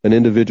an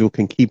individual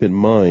can keep in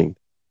mind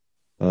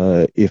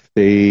if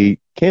they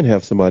can't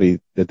have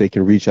somebody that they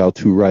can reach out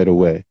to right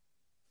away?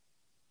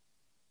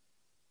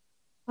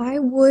 I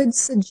would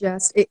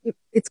suggest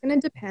it's going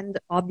to depend,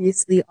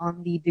 obviously,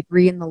 on the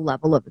degree and the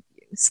level of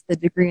abuse, the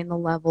degree and the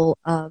level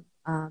of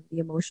the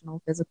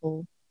emotional,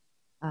 physical,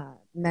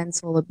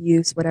 mental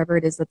abuse, whatever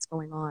it is that's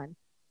going on.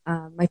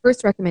 My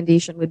first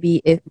recommendation would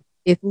be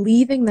if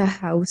leaving the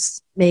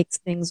house makes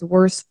things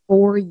worse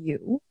for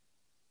you,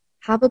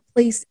 have a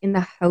place in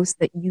the house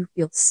that you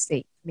feel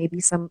safe.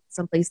 Maybe some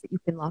place that you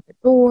can lock a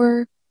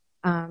door,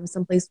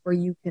 some place where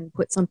you can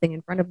put something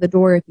in front of the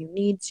door if you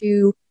need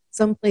to,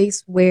 some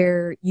place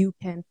where you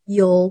can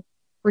feel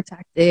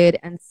protected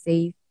and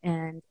safe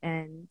and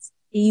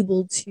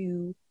able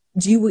to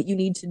do what you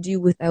need to do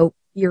without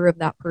fear of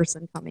that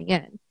person coming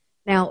in.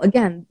 Now,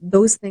 again,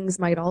 those things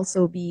might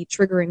also be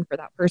triggering for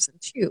that person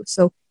too.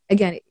 So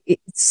again,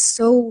 it's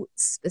so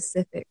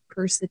specific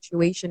per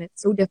situation.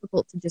 It's so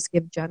difficult to just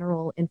give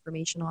general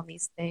information on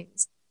these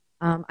things.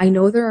 I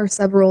know there are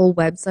several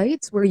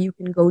websites where you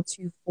can go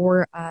to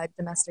for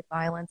domestic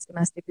violence,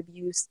 domestic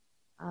abuse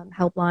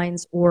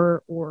helplines,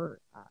 or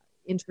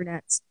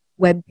internet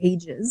web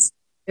pages.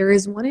 There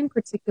is one in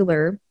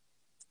particular.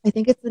 I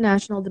think it's the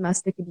National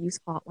Domestic Abuse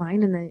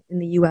Hotline in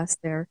the U.S.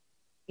 there.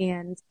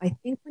 And I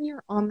think when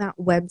you're on that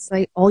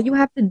website, all you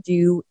have to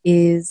do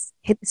is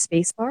hit the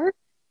space bar,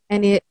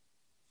 and it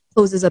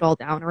closes it all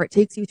down, or it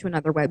takes you to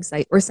another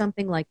website or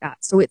something like that.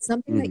 So it's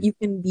something that Mm-hmm. you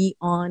can be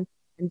on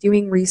and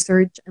doing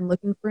research and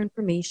looking for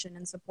information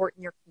and support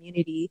in your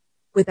community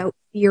without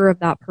fear of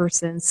that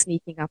person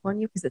sneaking up on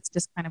you, because it's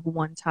just kind of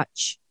one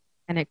touch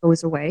and it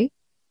goes away.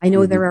 I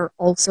know Mm-hmm. there are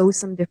also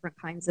some different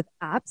kinds of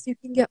apps you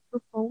can get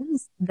for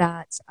phones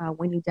that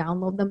when you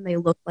download them, they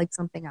look like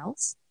something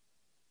else.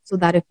 So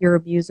that if your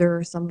abuser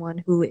or someone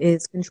who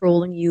is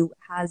controlling you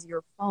has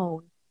your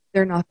phone,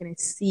 they're not going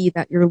to see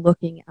that you're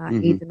looking at a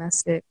Mm-hmm.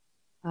 domestic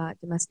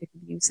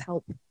abuse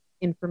help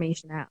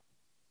information app.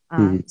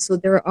 Mm-hmm. So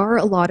there are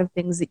a lot of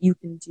things that you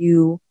can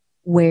do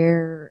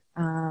where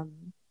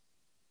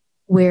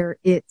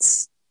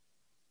it's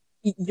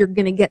you're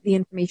going to get the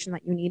information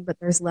that you need, but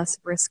there's less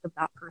risk of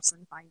that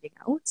person finding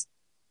out.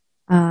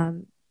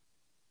 Um,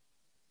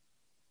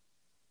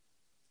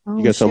 You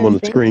oh, got some on Sherry, the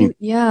thank you. screen.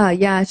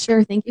 Yeah,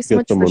 Sherry, thank you so You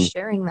got much for someone.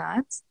 sharing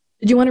that.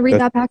 Did you want to read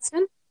That's that,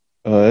 Paxton?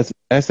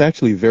 that's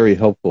actually very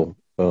helpful.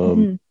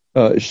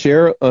 Mm-hmm.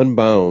 Share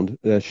Unbound.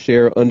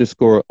 Share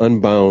underscore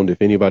Unbound.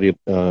 If anybody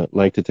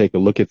like to take a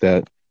look at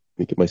that, let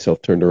me get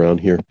myself turned around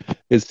here.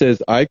 It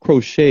says I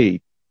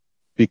crocheted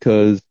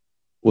because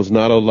was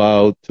not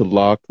allowed to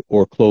lock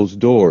or close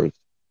doors.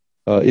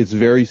 It's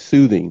very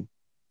soothing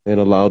and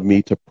allowed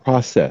me to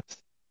process.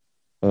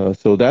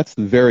 So that's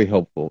very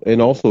helpful.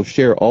 And also,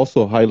 Cher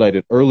also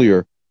highlighted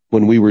earlier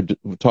when we were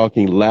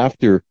talking,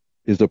 laughter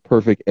is a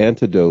perfect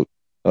antidote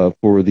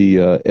for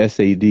the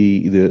SAD,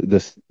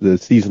 the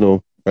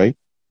seasonal, right,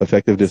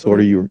 affective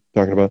disorder you Absolutely. were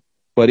talking about.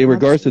 But in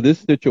regards to this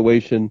Absolutely.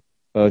 situation,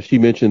 she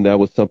mentioned that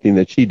was something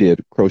that she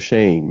did,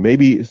 crocheting.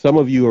 Maybe some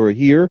of you are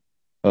here,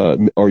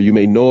 or you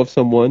may know of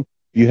someone.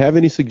 If you have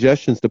any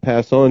suggestions to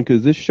pass on,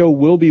 because this show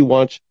will be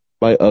watched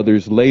by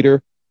others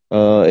later.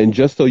 And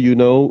just so you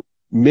know,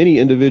 many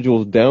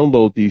individuals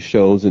download these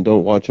shows and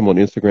don't watch them on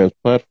Instagram's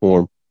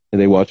platform, and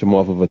they watch them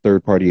off of a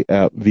third-party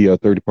app via a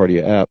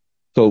third-party app.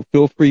 So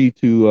feel free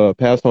to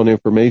pass on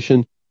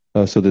information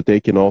so that they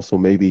can also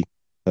maybe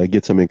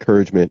get some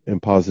encouragement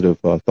and positive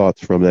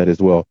thoughts from that as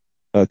well.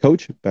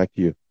 Coach, back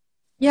to you.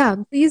 Yeah,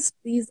 please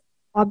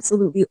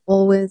absolutely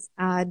always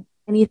add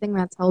anything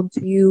that's held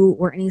to you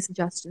or any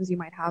suggestions you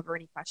might have or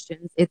any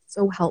questions. It's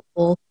so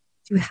helpful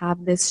to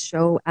have this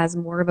show as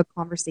more of a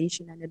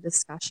conversation and a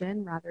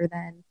discussion rather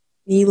than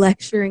me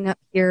lecturing up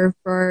here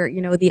for,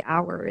 the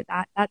hour.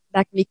 That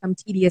can become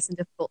tedious and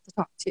difficult to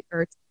talk to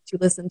or to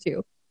listen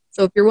to.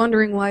 So if you're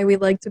wondering why we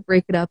like to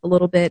break it up a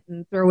little bit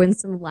and throw in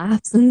some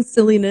laughs and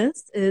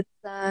silliness, it's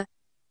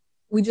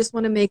we just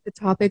want to make the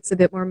topics a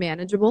bit more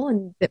manageable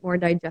and a bit more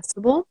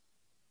digestible.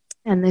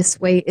 And this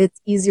way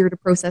it's easier to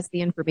process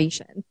the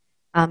information,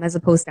 as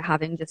opposed to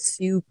having just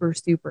super,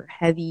 super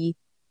heavy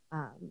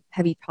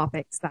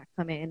topics that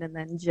come in and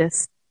then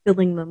just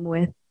filling them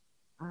with,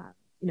 uh,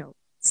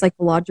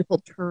 psychological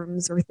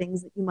terms or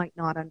things that you might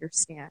not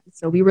understand.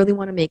 So we really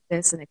want to make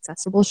this an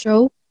accessible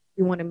show.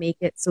 We want to make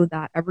it so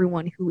that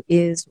everyone who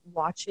is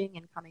watching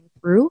and coming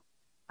through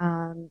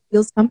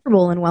feels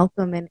comfortable and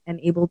welcome and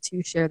able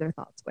to share their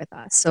thoughts with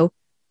us. So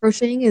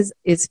crocheting is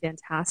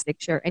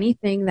fantastic. Share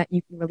anything that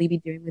you can really be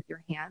doing with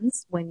your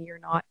hands when you're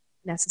not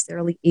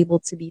necessarily able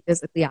to be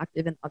physically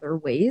active in other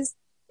ways.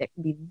 That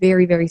can be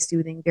very, very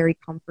soothing, very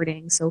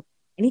comforting. So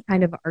any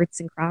kind of arts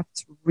and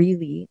crafts,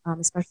 really,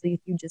 especially if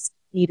you just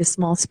need a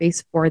small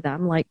space for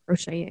them, like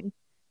crocheting.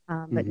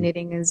 But Mm-hmm.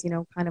 knitting is,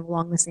 kind of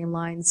along the same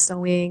lines.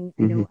 Sewing,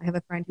 I Mm-hmm. know I have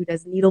a friend who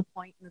does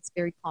needlepoint, and it's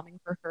very calming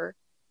for her.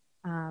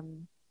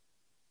 Um,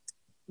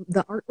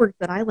 the artwork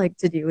that I like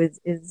to do is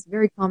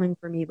very calming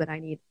for me, but I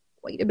need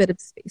quite a bit of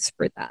space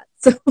for that.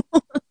 So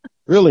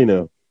Really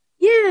now?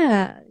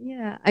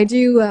 yeah, I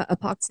do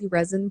epoxy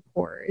resin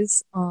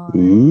pours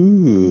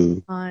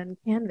Ooh. on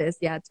canvas.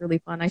 Yeah, it's really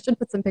fun. I should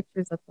put some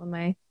pictures up on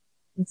my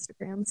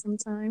Instagram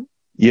sometime.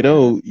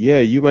 Yeah,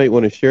 you might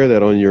want to share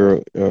that on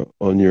your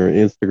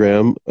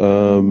Instagram.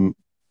 Mhm.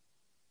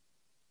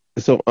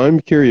 So I'm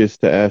curious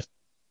to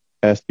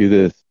ask you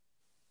this.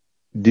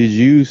 Did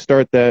you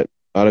start that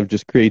out of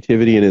just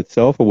creativity in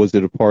itself, or was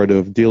it a part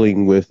of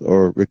dealing with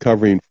or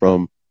recovering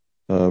from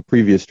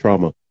previous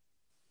trauma?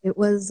 It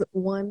was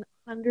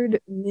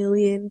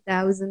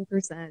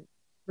 100,000,000%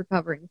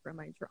 recovering from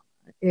my trauma.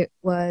 It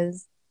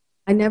was,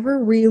 I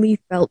never really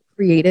felt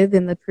creative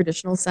in the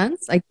traditional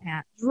sense. I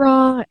can't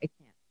draw, I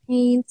can't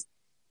paint,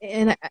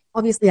 and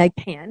obviously I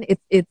can.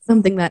 It's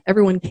something that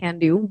everyone can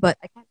do, but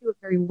I can't do it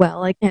very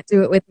well. I can't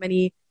do it with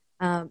many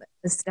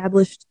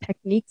established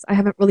techniques. I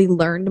haven't really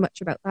learned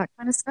much about that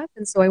kind of stuff,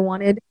 and so I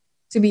wanted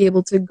to be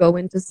able to go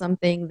into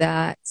something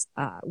that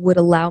would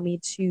allow me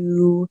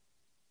to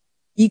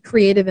be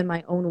creative in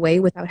my own way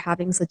without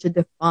having such a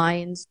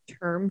defined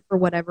term for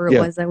whatever it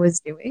Yeah. was I was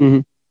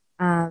doing.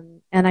 Hmm.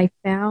 And I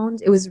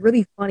found it was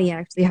really funny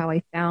actually how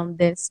I found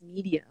this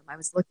medium. I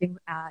was looking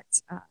at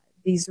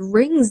these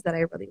rings that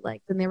I really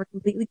liked, and they were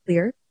completely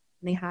clear,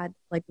 and they had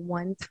like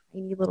one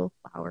tiny little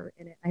flower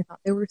in it. I thought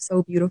they were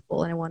so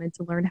beautiful, and I wanted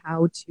to learn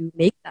how to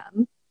make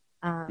them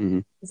Hmm.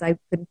 because I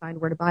couldn't find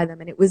where to buy them.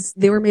 And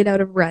they were made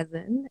out of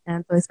resin,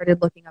 and so I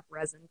started looking up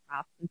resin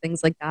crafts and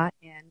things like that,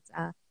 and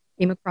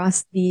came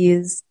across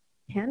these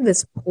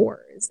canvas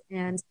pours.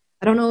 And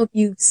I don't know if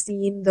you've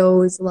seen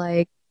those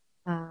like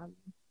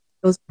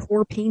those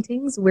pour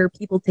paintings where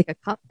people take a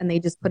cup and they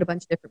just put a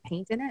bunch of different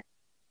paint in it,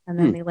 and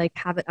then they like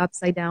have it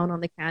upside down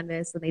on the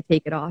canvas and they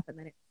take it off and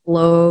then it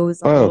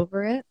flows all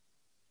over it.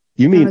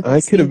 You mean I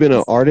could have been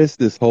an artist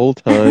this whole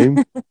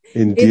time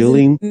in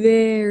dealing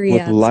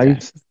with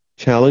life's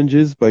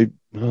challenges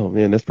oh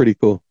man, that's pretty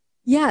cool.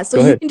 Yeah,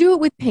 so you can do it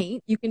with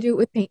paint. You can do it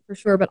with paint for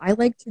sure, but I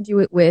like to do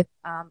it with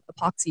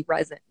epoxy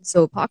resin.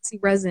 So epoxy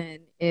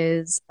resin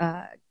is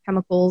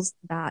chemicals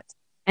that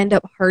end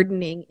up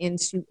hardening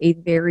into a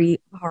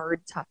very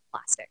hard, tough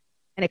plastic.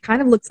 And it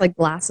kind of looks like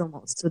glass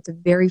almost. So it's a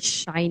very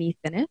shiny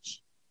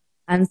finish.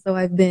 And so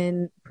I've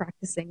been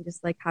practicing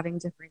just like having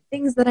different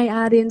things that I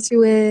add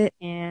into it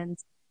and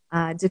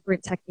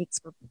different techniques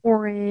for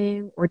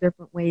pouring or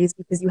different ways,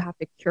 because you have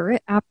to cure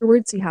it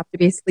afterwards. So you have to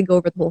basically go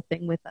over the whole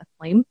thing with a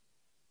flame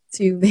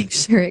to make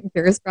sure it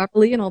cures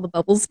properly and all the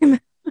bubbles come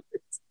out.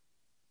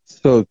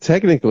 So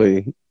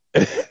technically,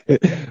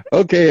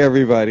 okay,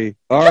 everybody.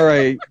 All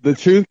right. The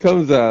truth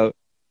comes out.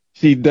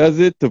 She does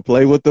it to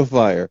play with the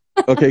fire.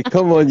 Okay,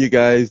 come on, you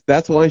guys.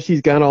 That's why she's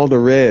got all the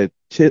red.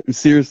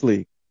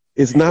 Seriously.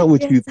 It's not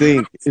what you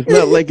think. It's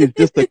not like it's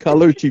just the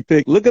color she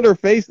picked. Look at her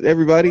face,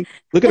 everybody.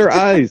 Look at her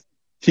eyes.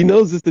 She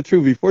knows it's the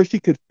truth. Before she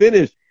could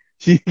finish,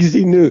 she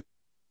knew.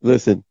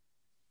 Listen,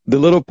 the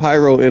little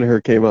pyro in her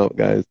came out,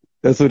 guys.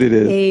 That's what it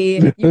is. Hey,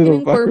 you can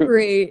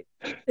incorporate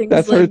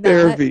things like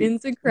that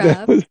into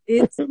craft.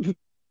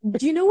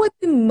 Do you know what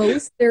the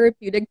most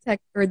therapeutic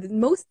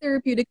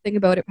thing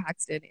about it,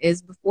 Paxton,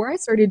 is? Before I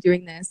started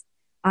doing this,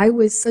 I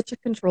was such a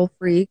control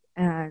freak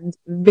and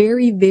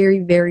very, very,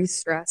 very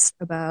stressed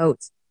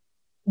about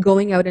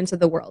going out into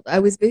the world. I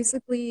was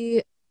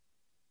basically,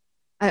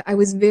 I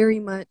was very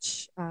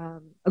much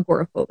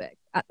agoraphobic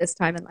at this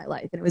time in my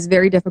life. And it was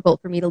very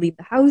difficult for me to leave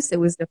the house. It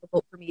was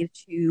difficult for me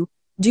to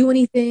do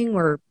anything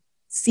or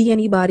see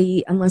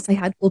anybody unless I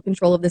had full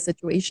control of the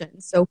situation.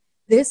 So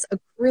this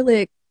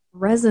acrylic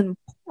resin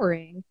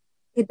pouring,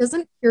 it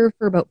doesn't cure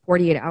for about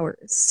 48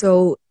 hours.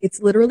 So it's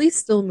literally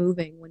still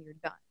moving when you're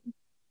done.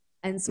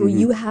 And so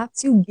you have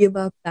to give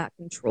up that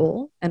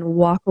control and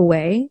walk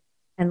away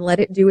and let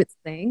it do its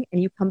thing,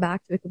 and you come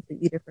back to a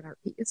completely different art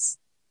piece.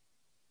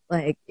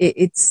 Like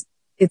it's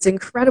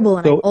incredible.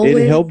 And so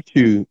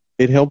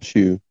it helps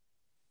you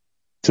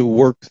to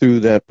work through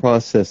that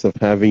process of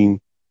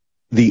having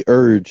the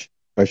urge,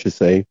 I should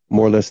say,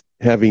 more or less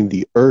having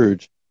the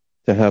urge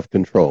to have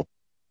control.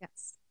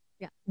 Yes.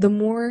 Yeah. The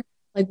more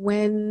like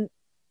when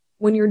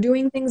you're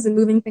doing things and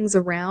moving things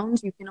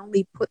around, you can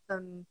only put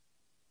them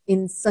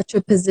in such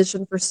a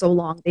position for so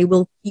long. They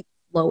will keep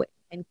flowing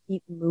and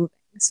keep moving.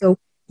 So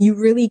you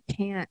really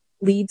can't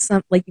you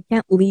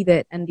can't leave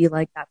it and be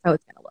like, that's how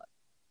it's going to look.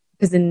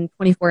 Because in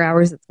 24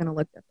 hours, it's going to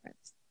look different.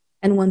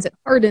 And once it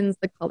hardens,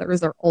 the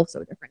colors are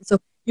also different. So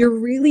you're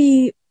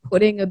really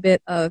putting a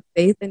bit of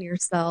faith in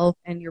yourself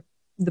and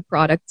the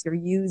products you're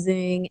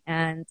using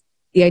and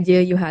the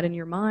idea you had in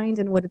your mind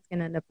and what it's going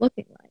to end up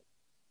looking like.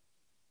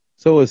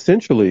 So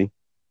essentially,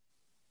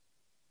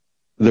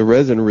 the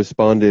resin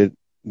responded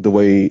the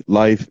way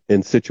life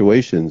and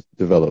situations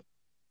develop.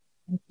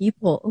 And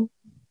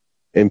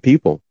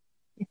people.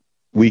 Yeah.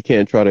 We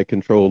can't try to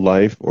control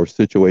life or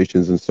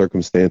situations and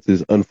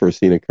circumstances,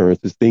 unforeseen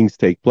occurrences. Things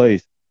take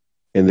place,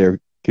 and there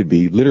could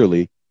be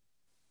literally,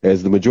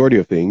 as the majority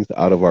of things,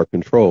 out of our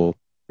control,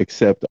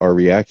 except our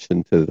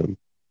reaction to them.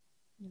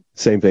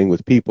 Same thing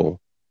with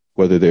people,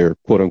 whether they're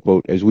quote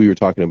unquote, as we were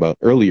talking about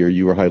earlier,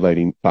 you were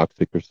highlighting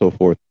toxic or so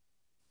forth.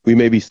 We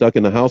may be stuck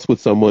in the house with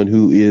someone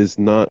who is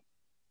not,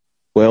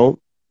 well,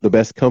 the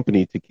best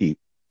company to keep.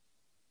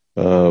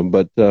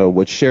 But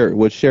what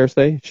Cher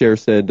say? Cher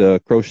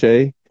said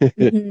crochet.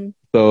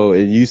 So,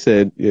 and you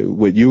said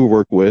what you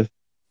work with.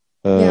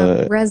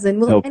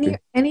 Resin. Well,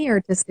 any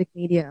artistic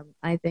medium,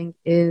 I think,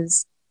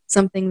 is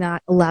something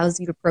that allows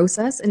you to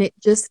process, and it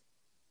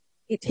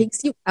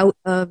takes you out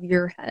of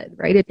your head,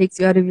 right? It takes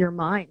you out of your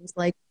mind.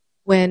 Like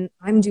when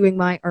I'm doing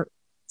my art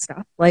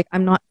stuff, like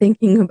I'm not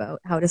thinking about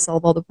how to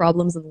solve all the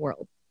problems in the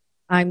world.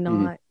 I'm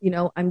not,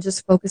 I'm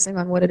just focusing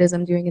on what it is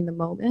I'm doing in the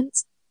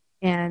moment.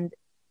 And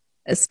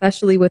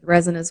especially with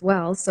resin as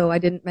well. So I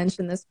didn't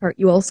mention this part.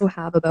 You also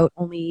have about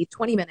only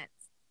 20 minutes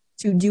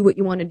to do what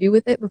you want to do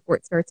with it before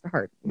it starts to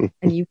harden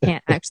and you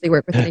can't actually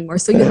work with it anymore.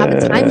 So you have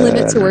a time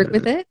limit to work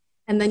with it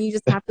and then you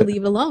just have to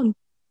leave it alone.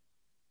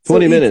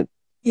 20 minutes.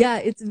 Yeah,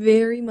 it's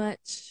very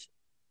much,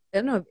 I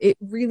don't know, it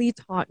really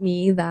taught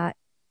me that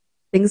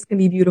things can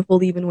be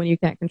beautiful even when you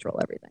can't control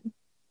everything.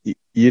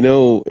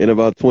 In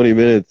about 20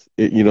 minutes,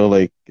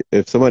 like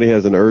if somebody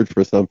has an urge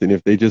for something,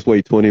 if they just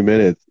wait 20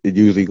 minutes, it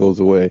usually goes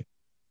away.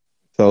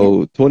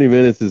 So 20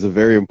 minutes is a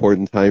very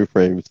important time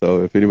frame.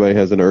 So if anybody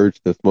has an urge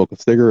to smoke a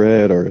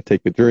cigarette or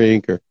take a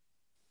drink, or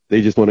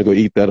they just want to go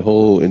eat that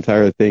whole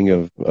entire thing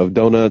of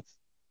donuts,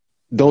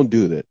 don't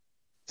do that.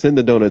 Send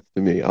the donuts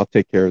to me. I'll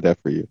take care of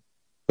that for you.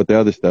 But the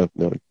other stuff,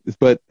 no.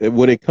 But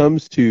when it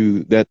comes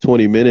to that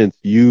 20 minutes,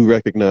 you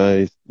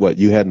recognize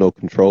you had no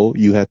control.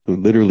 You had to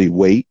literally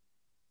wait.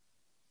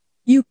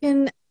 You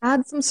can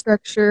add some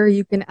structure.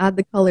 You can add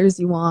the colors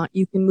you want.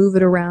 You can move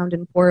it around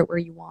and pour it where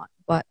you want.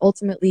 But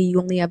ultimately, you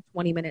only have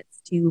 20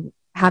 minutes to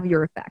have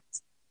your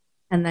effect.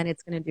 And then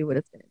it's going to do what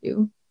it's going to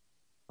do.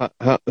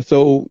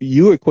 So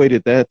you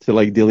equated that to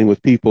like dealing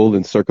with people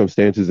and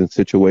circumstances and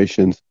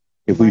situations.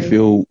 If we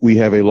feel we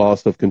have a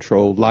loss of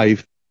control,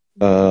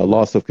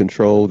 loss of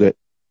control, that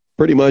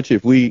pretty much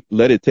if we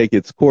let it take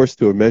its course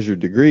to a measured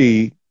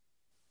degree,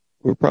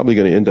 we're probably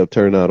going to end up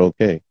turning out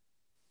okay.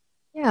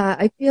 Yeah,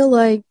 I feel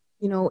like,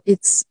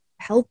 it's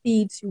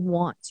healthy to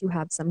want to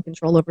have some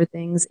control over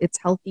things. It's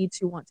healthy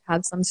to want to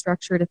have some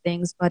structure to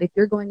things. But if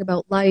you're going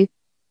about life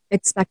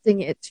expecting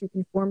it to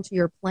conform to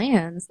your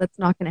plans, that's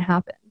not going to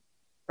happen,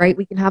 right?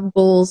 We can have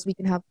goals, we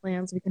can have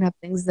plans, we can have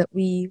things that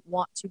we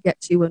want to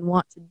get to and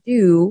want to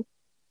do,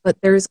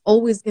 but there's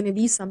always going to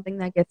be something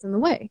that gets in the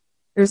way.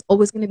 There's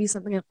always going to be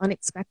something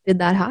unexpected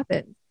that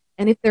happens.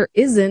 And if there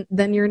isn't,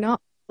 then you're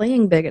not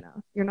playing big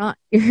enough. You're not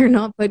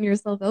putting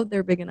yourself out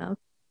there big enough,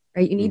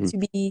 right? You need to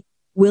be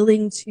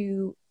willing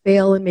to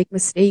fail and make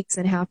mistakes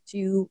and have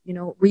to,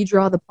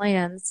 redraw the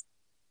plans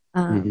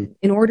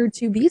in order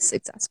to be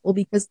successful,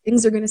 because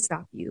things are going to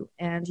stop you.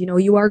 And,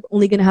 you are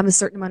only going to have a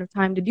certain amount of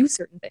time to do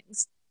certain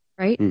things,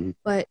 right?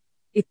 But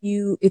if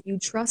you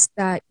trust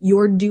that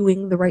you're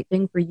doing the right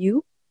thing for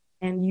you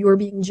and you're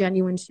being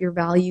genuine to your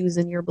values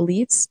and your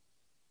beliefs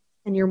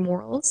and your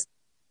morals,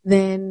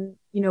 then,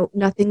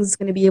 nothing's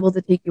going to be able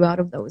to take you out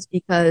of those,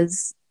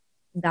 because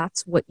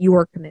that's what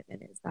your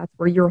commitment is. That's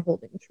where you're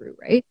holding true,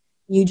 right?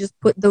 You just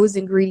put those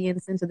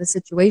ingredients into the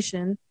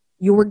situation,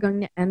 you're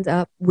going to end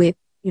up with,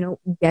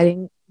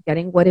 getting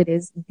what it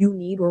is you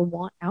need or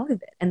want out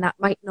of it. And that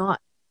might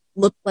not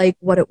look like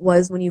what it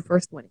was when you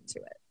first went into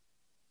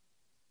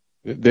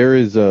it.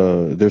 There's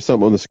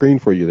something on the screen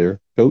for you there,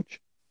 Coach.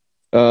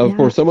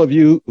 For some of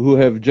you who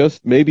have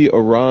just maybe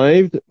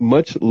arrived,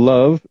 much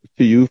love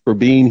to you for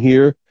being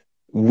here.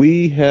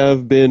 We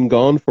have been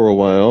gone for a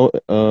while,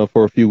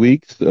 for a few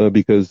weeks,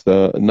 because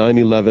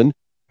 9/11,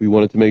 we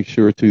wanted to make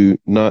sure to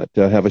not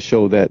have a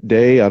show that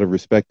day out of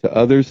respect to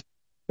others.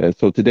 And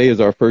so today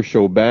is our first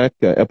show back,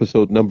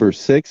 episode number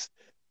 6.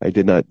 I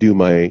did not do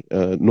my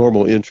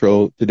normal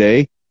intro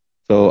today,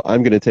 so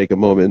I'm going to take a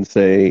moment and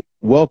say,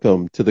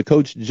 welcome to the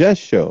Coach Jess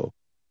Show,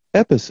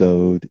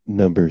 episode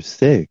number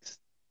 6.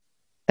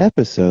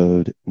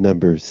 Episode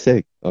number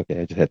 6.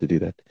 Okay, I just had to do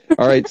that.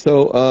 All right,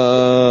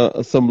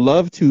 so some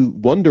love to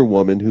Wonder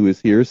Woman, who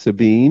is here,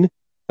 Sabine,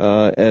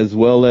 as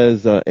well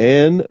as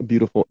Anne.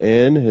 Beautiful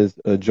Anne has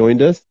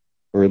joined us,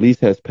 or at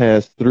least has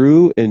passed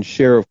through, and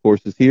Cher, of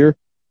course, is here.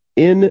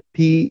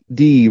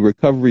 NPD,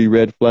 Recovery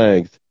Red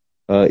Flags,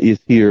 is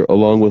here,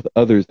 along with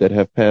others that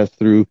have passed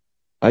through.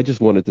 I just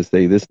wanted to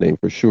say this name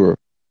for sure.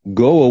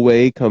 Go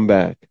Away, Come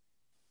Back.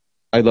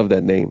 I love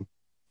that name.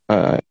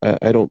 I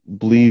don't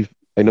believe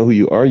I know who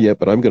you are yet,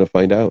 but I'm going to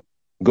find out.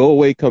 Go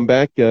Away, Come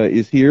Back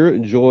is here.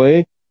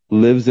 Joy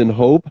lives in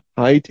hope.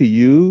 Hi to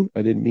you.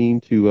 I didn't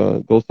mean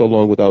to go so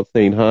long without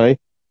saying hi.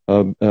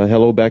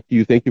 Hello back to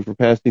you. Thank you for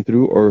passing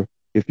through, or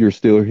if you're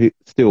still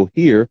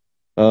here.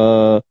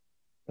 I'm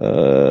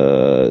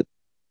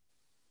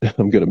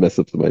going to mess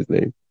up somebody's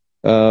name.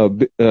 I'm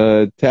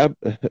going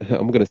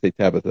to say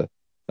Tabitha.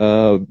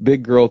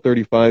 Big Girl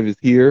 35 is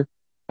here.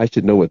 I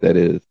should know what that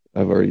is.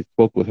 I've already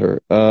spoke with her.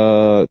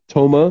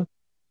 Toma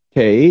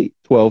K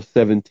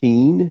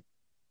 1217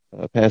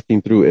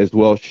 passing through as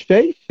well.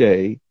 Shay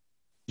Shay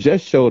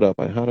just showed up.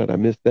 How did I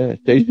miss that?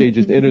 Shay Shay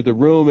just entered the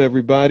room,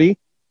 everybody.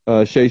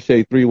 Shay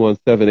Shay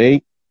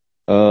 3178.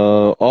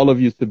 All of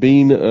you,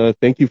 Sabine,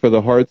 thank you for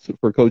the hearts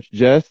for Coach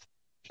Jess.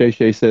 Shay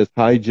Shay says,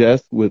 hi,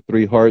 Jess, with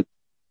 3 hearts.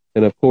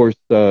 And, of course,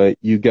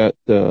 you got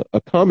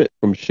a comment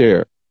from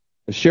Cher.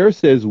 Cher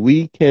says,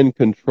 we can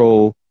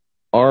control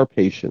our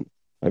patience.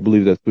 I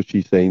believe that's what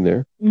she's saying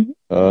there.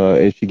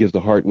 And she gives a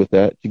heart with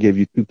that. She gave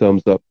you 2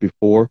 thumbs up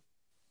before.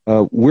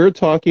 We're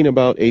talking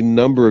about a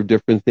number of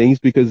different things,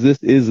 because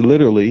this is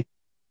literally,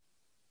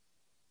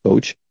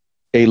 Coach,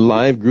 a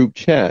live group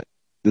chat.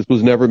 This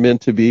was never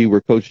meant to be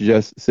where Coach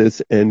Jess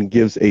sits and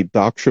gives a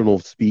doctrinal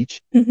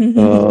speech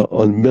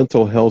on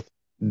mental health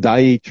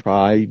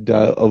diatribe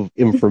of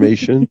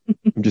information.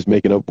 I'm just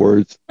making up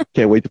words.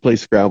 Can't wait to play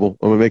Scrabble.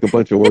 I'm going to make a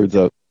bunch of words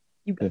up.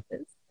 You got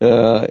this.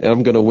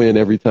 I'm going to win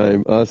every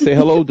time. Say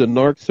hello to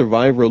Narc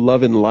Survivor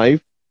Love and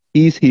Life.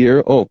 He's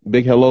here. Oh,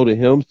 big hello to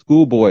him.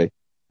 Schoolboy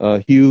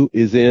Hugh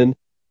is in.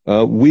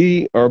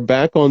 We are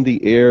back on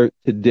the air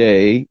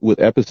today with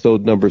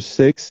episode number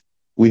 6.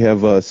 We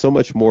have so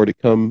much more to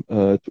come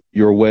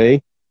your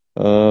way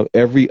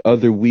every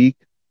other week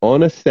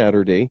on a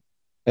Saturday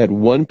at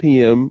 1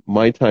 p.m.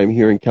 my time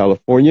here in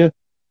California,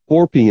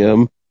 4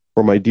 p.m.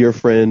 for my dear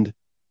friend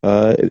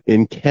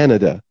in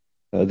Canada.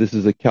 This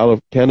is a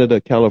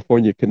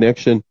Canada-California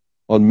connection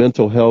on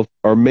mental health.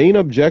 Our main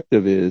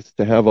objective is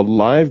to have a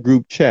live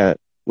group chat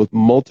with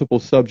multiple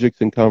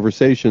subjects and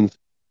conversations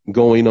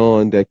going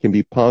on that can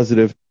be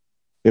positive,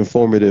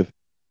 informative,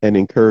 and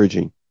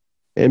encouraging.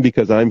 And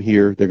because I'm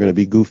here, they're going to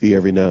be goofy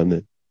every now and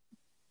then.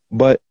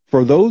 But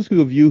for those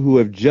of you who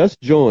have just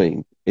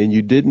joined and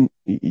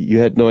you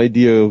had no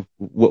idea of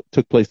what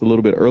took place a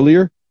little bit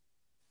earlier,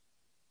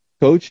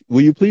 Coach,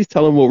 will you please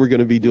tell them what we're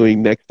going to be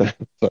doing next time?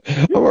 So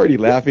I'm already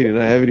laughing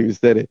and I haven't even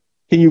said it.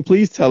 Can you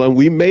please tell them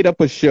we made up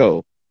a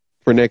show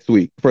for next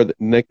week, for the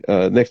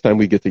next time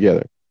we get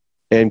together?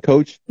 And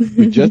Coach,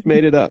 we just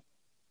made it up.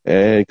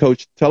 And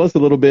Coach, tell us a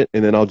little bit,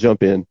 and then I'll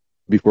jump in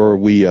before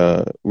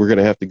we're going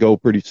to have to go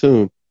pretty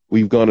soon.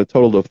 We've gone a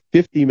total of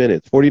 50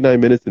 minutes, 49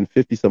 minutes and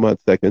 50 some odd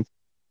seconds.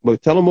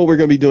 But tell them what we're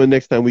going to be doing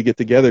next time we get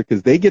together,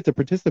 because they get to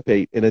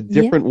participate in a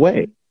different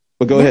way.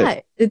 But go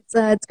ahead. It's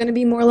going to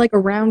be more like a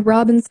round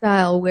robin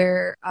style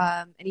where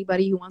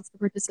anybody who wants to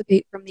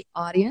participate from the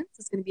audience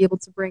is going to be able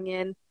to bring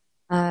in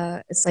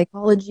a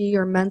psychology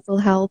or mental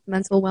health,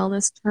 mental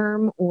wellness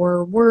term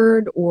or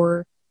word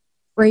or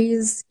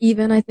phrase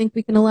even, I think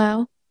we can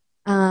allow.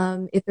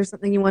 If there's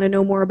something you want to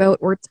know more about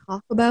or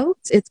talk about,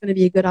 it's going to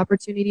be a good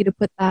opportunity to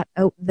put that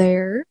out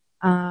there.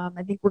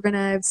 I think we're going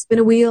to spin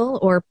a wheel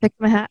or pick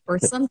my hat or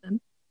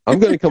something. I'm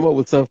going to come up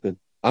with something.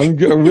 I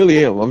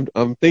really am.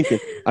 I'm thinking.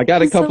 I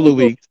got a couple of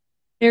weeks.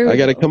 I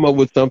got to come up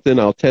with something.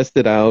 I'll test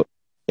it out.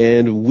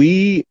 And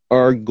we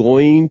are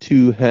going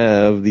to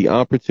have the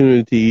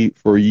opportunity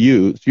for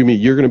you.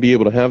 You're going to be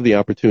able to have the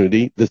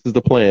opportunity. This is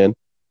the plan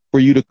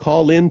for you to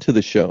call into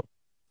the show.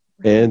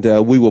 And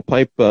we will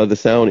pipe the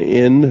sound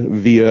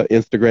in via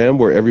Instagram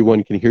where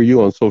everyone can hear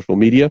you on social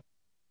media.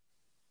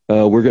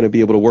 We're going to be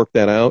able to work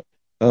that out.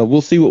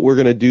 We'll see what we're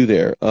going to do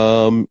there.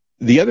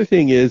 The other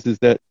thing is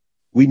that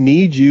we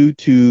need you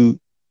to,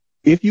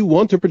 if you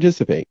want to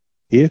participate,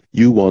 you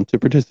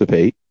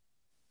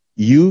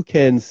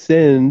can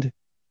send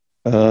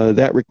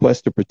that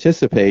request to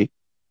participate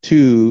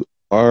to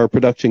our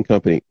production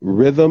company,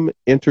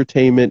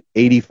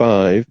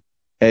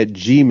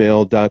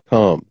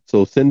 rhythmentertainment85@gmail.com.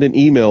 So send an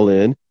email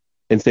in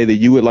and say that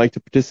you would like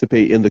to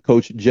participate in the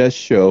Coach Jess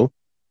show,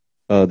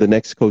 the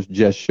next Coach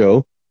Jess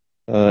show.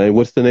 And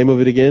what's the name of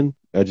it again?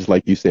 I just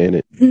like you saying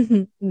it.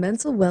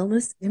 Mental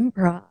Wellness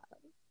Improv.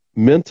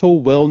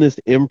 Mental Wellness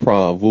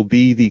Improv will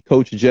be the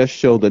Coach Jess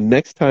show the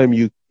next time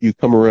you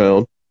come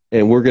around,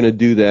 and we're going to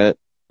do that.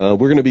 We're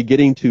going to be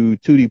getting to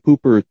Tootie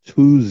Pooper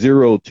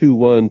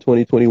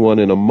 2021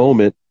 in a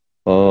moment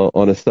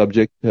on a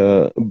subject,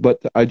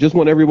 but I just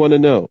want everyone to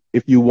know,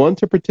 if you want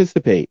to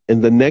participate in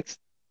the next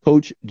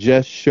Coach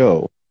Jess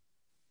show,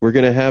 we're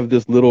going to have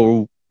this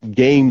little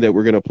game that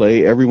we're going to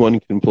play. Everyone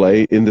can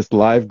play in this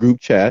live group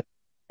chat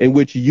in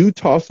which you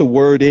toss a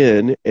word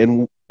in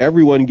and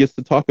everyone gets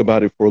to talk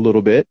about it for a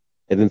little bit,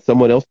 and then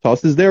someone else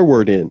tosses their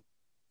word in.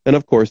 And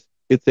of course,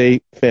 it's a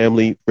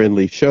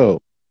family-friendly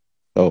show.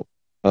 So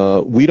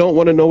we don't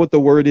want to know what the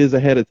word is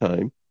ahead of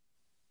time,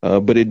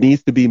 but it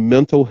needs to be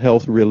mental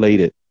health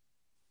related.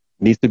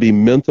 So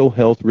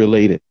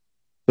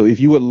if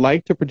you would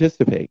like to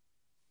participate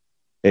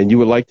and you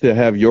would like to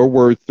have your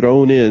word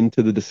thrown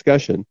into the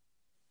discussion,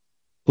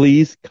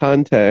 please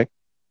contact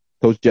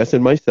Coach Jess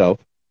and myself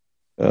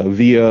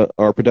via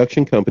our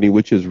production company,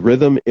 which is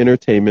Rhythm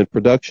Entertainment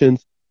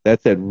Productions.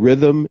 That's at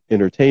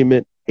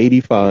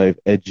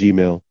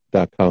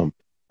rhythmentertainment85@gmail.com.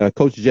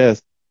 Coach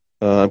Jess,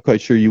 I'm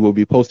quite sure you will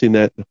be posting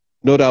that,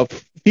 no doubt,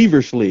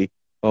 feverishly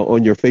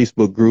on your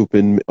Facebook group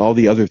and all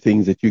the other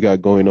things that you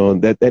got going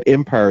on, that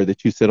empire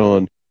that you sit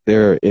on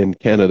there in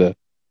Canada.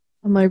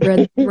 On my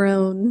red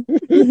throne.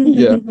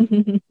 Yeah.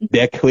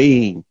 That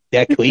queen.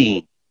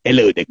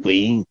 Hello, the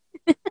queen.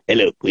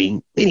 Hello,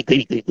 queen.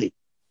 Queenie.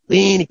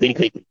 We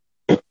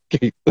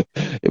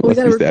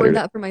got to record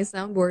that for my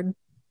soundboard.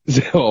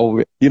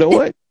 So, you know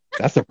what?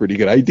 That's a pretty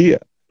good idea.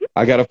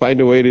 I got to find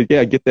a way to,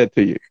 get that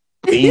to you.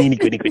 Queenie.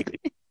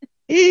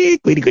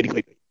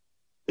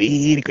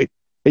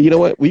 And you know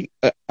what?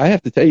 I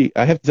have to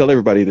tell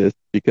everybody this,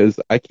 because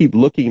I keep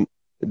looking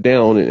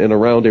down and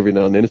around every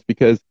now and then. It's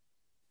because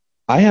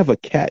I have a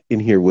cat in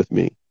here with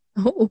me.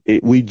 Oh.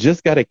 We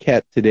just got a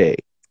cat today,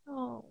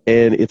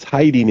 and it's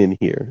hiding in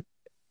here.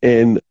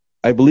 And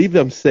I believe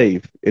I'm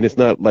safe, and it's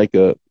not like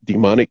a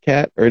demonic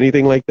cat or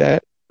anything like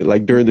that.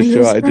 Like during the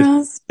show,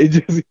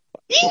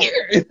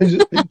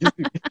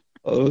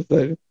 all of a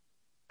sudden.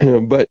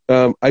 But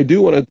I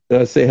do want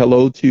to say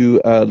hello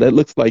to, that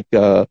looks like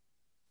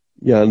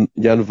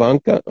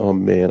Janvanka. Oh,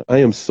 man, I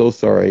am so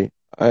sorry.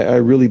 I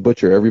really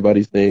butcher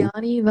everybody's name.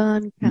 Yanni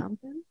Van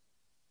Kampen?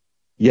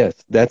 Yes,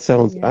 that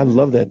sounds, I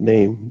love that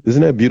name.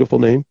 Isn't that a beautiful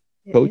name,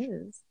 Coach?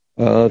 It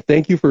is.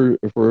 Thank you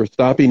for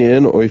stopping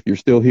in, or if you're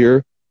still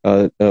here,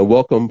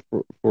 welcome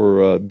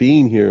for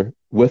being here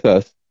with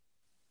us.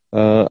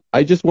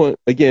 I just want,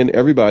 again,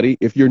 everybody,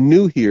 if you're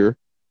new here,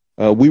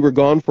 we were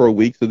gone for a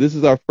week, so this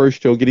is our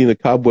first show, getting the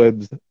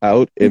cobwebs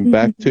out and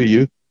back to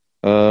you.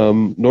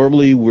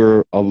 Normally,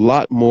 we're a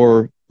lot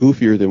more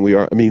goofier than we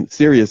are,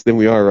 serious than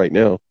we are right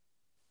now.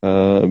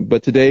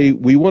 But today,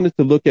 we wanted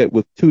to look at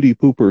what Tootie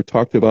Pooper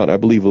talked about, I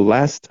believe,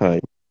 last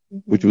time,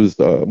 which was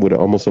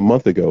almost a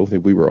month ago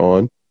that we were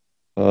on.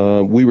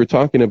 We were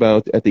talking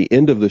about, at the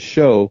end of the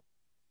show,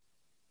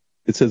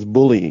 it says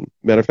bullying.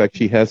 Matter of fact,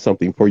 she has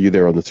something for you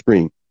there on the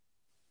screen.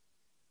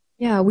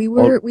 Yeah,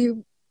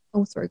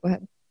 oh, sorry, go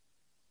ahead.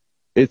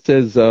 It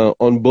says,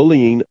 on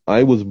bullying,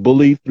 I was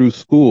bullied through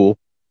school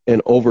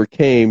and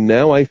overcame.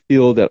 Now I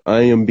feel that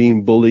I am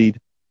being bullied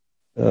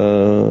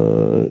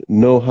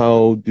know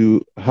how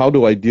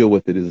do I deal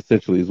with it is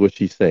essentially is what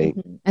she's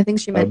saying. I think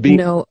she meant Being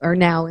no or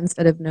now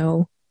instead of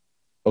no.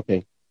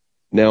 okay.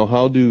 Now,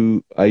 how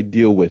do I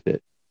deal with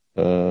it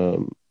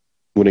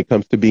when it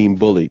comes to being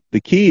bullied? The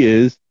key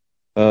is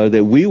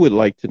that we would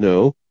like to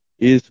know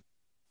is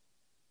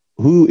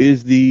who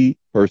is the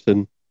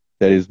person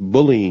that is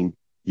bullying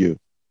you,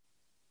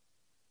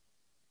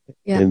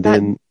 Yeah, and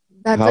then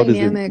that how does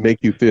it dynamic. make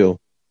you feel?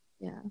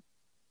 Yeah,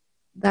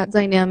 that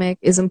dynamic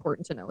is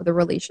important to know the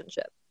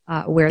relationship,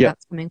 where Yep,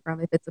 that's coming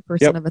from. If it's a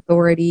person yep. of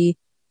authority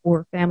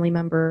or family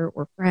member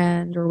or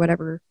friend or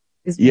whatever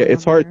is Yeah, going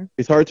it's on hard. there.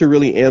 It's hard to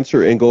really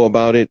answer and go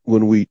about it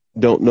when we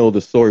don't know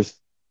the source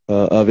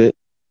of it.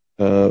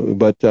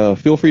 But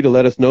feel free to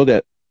let us know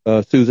that,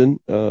 Susan,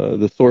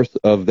 the source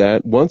of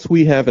that. Once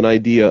we have an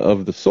idea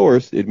of the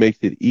source, it makes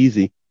it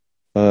easy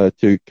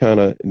to kind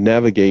of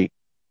navigate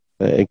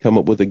and come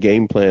up with a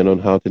game plan on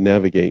how to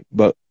navigate.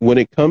 But when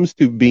it comes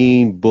to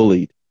being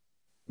bullied,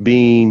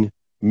 being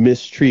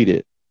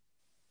mistreated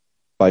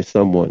by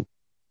someone,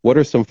 what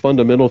are some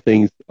fundamental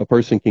things a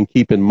person can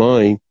keep in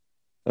mind?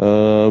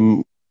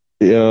 Um,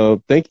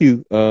 Thank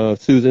you,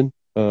 Susan.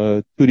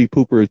 Tootie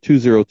Pooper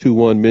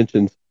 2021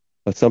 mentions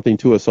something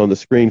to us on the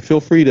screen. Feel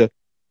free to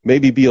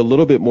maybe be a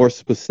little bit more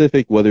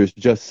specific, whether it's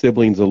just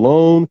siblings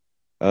alone.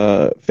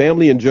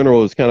 Family in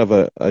general is kind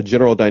of a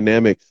general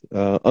dynamics.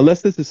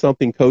 Unless this is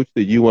something, Coach,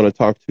 that you want to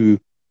talk to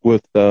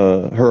with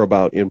her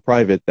about in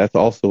private, that's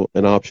also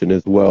an option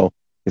as well,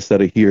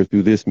 instead of here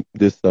through this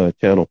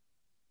channel.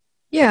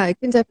 Yeah, it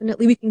can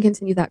definitely, we can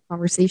continue that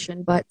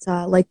conversation. But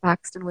like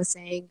Paxton was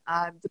saying,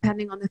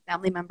 depending on the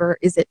family member,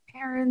 is it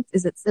parents?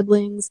 Is it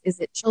siblings? Is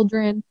it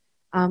children?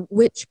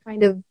 Which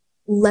kind of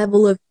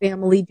level of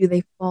family do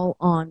they fall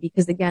on?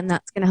 Because again,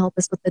 that's going to help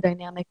us with the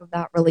dynamic of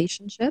that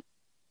relationship.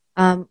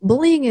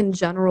 Bullying in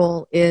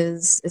general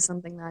is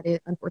something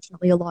that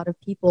unfortunately a lot of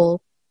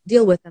people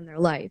deal with in their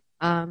life.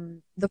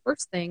 The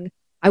first thing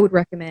I would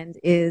recommend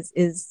is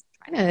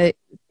trying to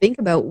think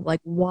about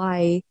like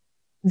why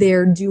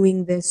they're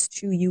doing this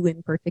to you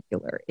in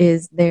particular.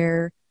 Is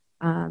there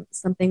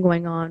something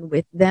going on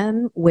with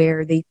them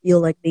where they feel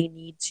like they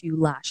need to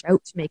lash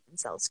out to make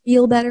themselves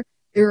feel better?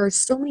 There are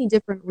so many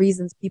different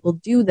reasons people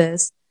do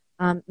this.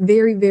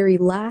 Very, very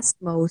last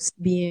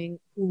most being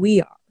who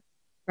we are,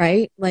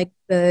 right? Like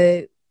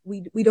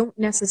we don't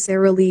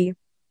necessarily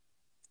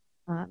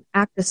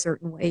act a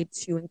certain way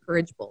to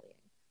encourage bullying.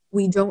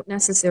 We don't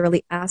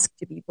necessarily ask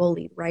to be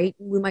bullied, right?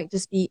 We might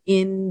just be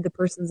in the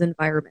person's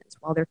environment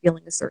while they're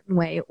feeling a certain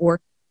way, or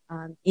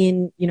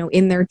in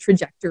their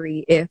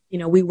trajectory if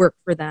we work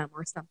for them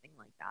or something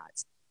like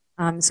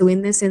that. So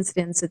in this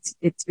instance,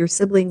 it's your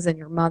siblings and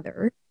your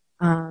mother.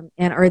 And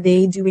are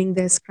they doing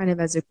this kind of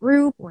as a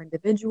group or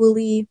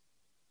individually?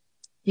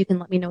 You can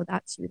let me know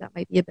that too. That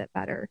might be a bit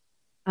better.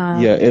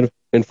 Yeah, Um,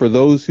 and for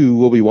those who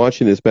will be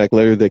watching this back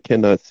later that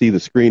cannot see the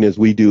screen as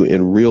we do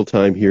in real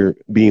time here,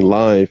 being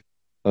live,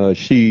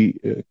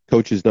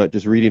 Coach is not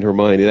just reading her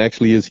mind. It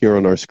actually is here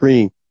on our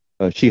screen.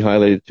 She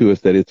highlighted to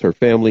us that it's her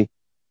family,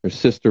 her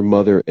sister,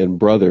 mother, and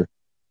brother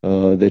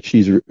that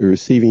she's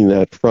receiving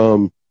that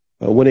from.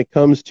 When it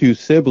comes to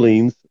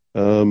siblings,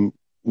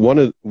 one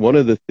of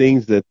the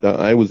things that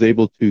I was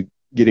able to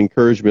get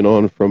encouragement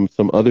on from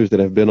some others that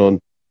have been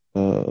on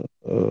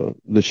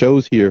the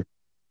shows here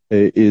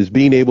is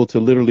being able to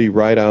literally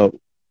write out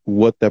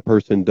what that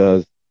person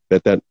does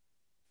that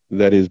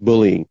is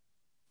bullying.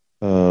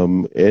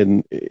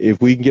 And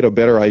if we can get a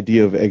better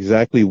idea of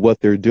exactly what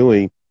they're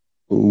doing,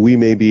 we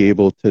may be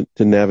able to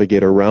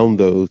navigate around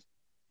those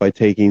by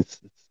taking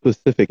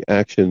specific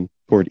action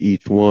toward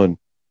each one.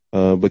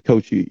 But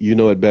Coach, you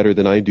know it better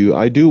than I do.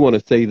 I do want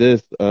to say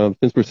this,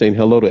 since we're saying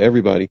hello to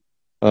everybody.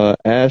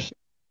 Ash,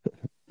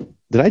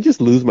 did I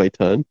just lose my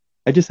tongue?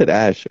 I just said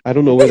Ash. I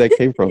don't know where that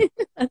came from.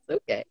 that's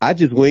okay. I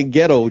just went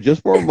ghetto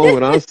just for a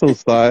moment. I'm so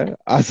sorry.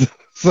 I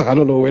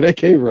don't know where that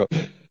came from.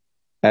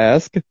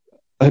 Ask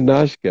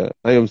Anashka.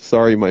 I am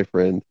sorry, my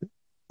friend.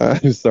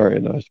 I'm sorry,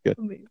 Anashka.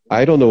 Amazing.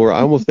 I don't know where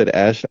I almost said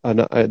Ash.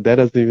 That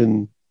doesn't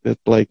even. It's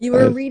like You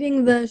were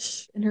reading the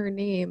sh in her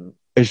name.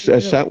 is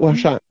that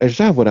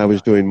what I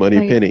was doing? Money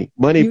Like, Penny.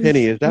 Money you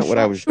Penny. Is that what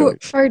I was doing?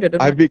 sharded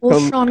and I've went full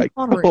become Sean like,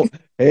 Connery. oh,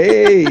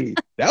 hey,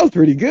 that was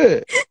pretty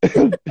good.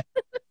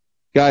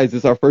 Guys,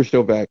 it's our first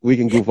show back. We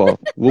can goof off.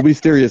 We'll be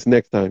serious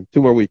next time.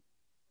 2 more weeks.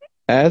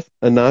 Ask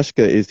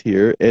Anashka is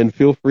here, and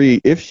feel free,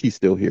 if she's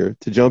still here,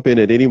 to jump in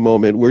at any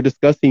moment. We're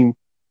discussing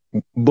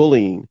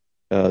bullying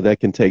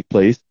that can take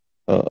place,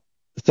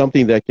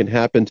 something that can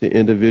happen to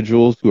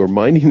individuals who are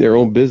minding their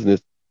own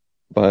business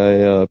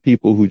by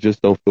people who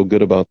just don't feel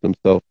good about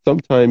themselves.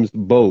 Sometimes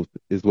both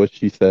is what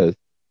she says.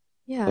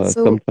 Yeah,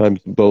 so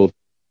Sometimes both.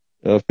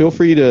 Feel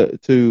free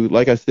to,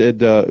 like I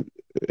said,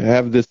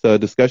 have this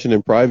discussion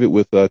in private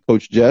with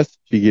Coach Jess.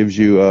 She gives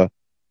you,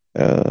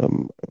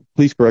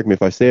 please correct me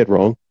if I say it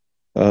wrong.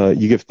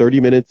 You give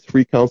 30 minutes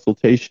free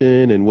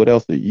consultation, and what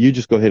else? You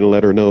just go ahead and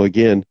let her know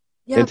again,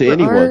 yeah, and to for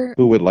anyone our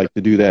who would like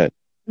to do that.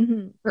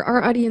 For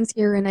our audience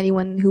here and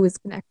anyone who is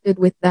connected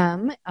with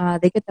them,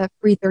 they get that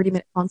free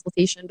 30-minute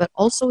consultation, but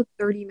also a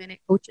 30-minute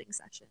coaching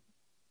session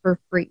for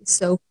free.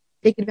 So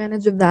take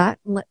advantage of that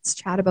and let's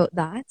chat about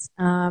that.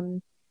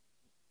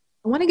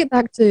 I want to get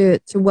back to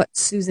what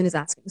Susan is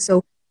asking.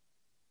 So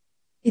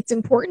it's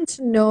important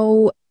to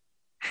know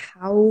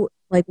how,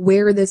 like,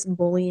 where this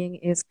bullying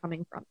is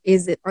coming from.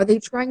 Are they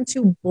trying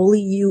to bully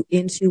you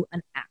into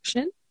an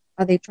action?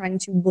 Are they trying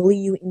to bully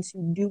you into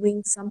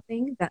doing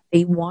something that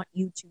they want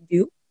you to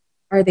do?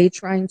 Are they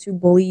trying to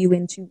bully you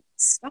into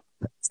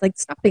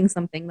stopping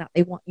something that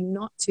they want you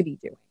not to be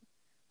doing?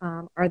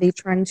 Are they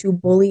trying to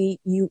bully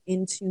you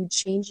into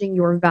changing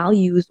your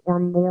values or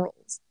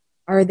morals?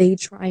 Are they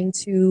trying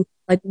to,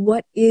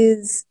 where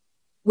is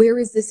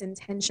this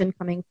intention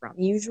coming from?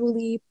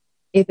 Usually,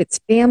 if it's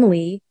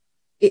family,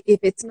 if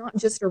it's not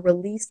just a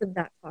release of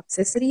that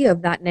toxicity,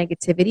 of that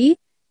negativity,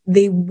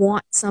 they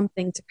want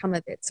something to come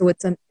of it. So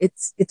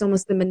it's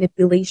almost a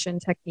manipulation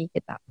technique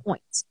at that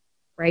point,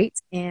 right?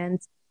 And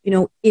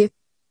if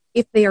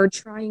they are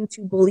trying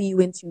to bully you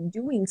into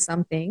doing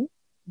something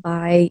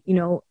by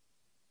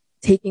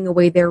taking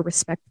away their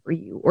respect for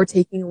you, or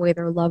taking away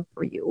their love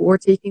for you, or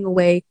taking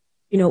away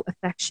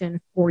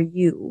affection for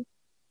you,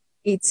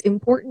 it's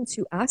important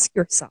to ask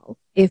yourself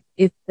if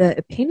the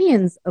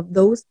opinions of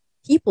those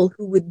people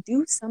who would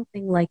do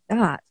something like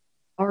that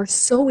are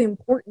so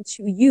important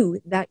to you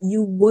that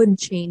you would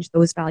change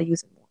those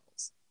values and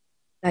morals,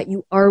 that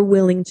you are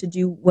willing to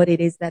do what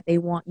it is that they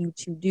want you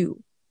to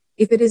do.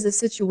 If it is a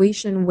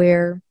situation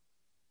where,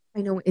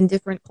 I know in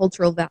different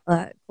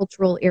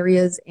cultural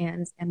areas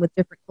and with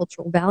different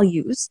cultural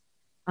values,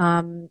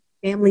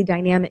 family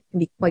dynamic can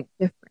be quite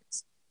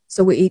different.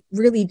 So it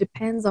really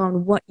depends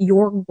on what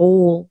your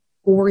goal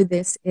for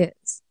this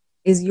is.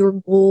 Is your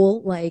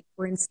goal, like,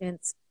 for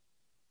instance,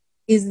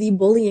 is the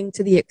bullying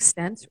to the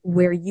extent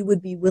where you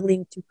would be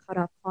willing to cut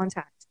off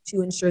contact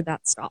to ensure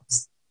that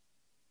stops?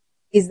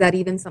 Is that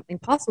even something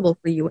possible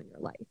for you in your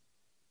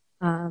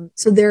life?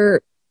 So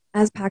there,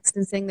 as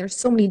Paxton's saying, there's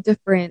so many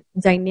different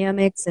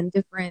dynamics and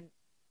different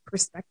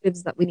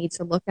perspectives that we need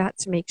to look at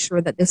to make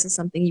sure that this is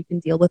something you can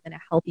deal with in a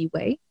healthy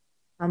way.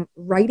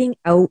 Writing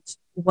out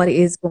what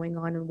is going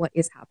on and what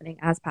is happening,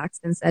 as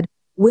Paxton said,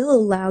 will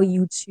allow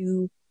you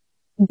to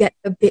get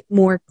a bit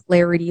more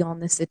clarity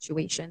on the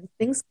situation.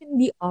 Things can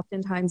be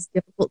oftentimes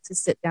difficult to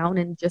sit down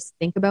and just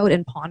think about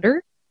and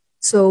ponder.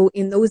 So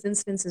in those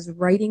instances,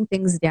 writing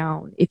things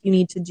down, if you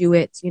need to do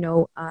it,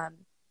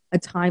 a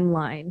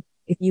timeline,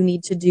 if you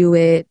need to do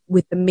it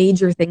with the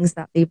major things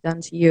that they've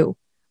done to you,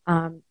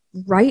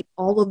 write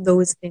all of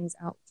those things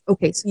out.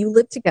 Okay, so you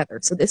live together.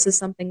 So this is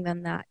something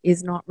then that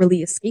is not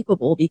really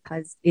escapable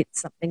because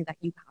it's something that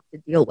you have to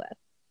deal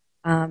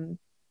with.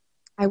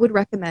 I would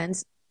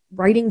recommend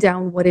writing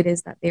down what it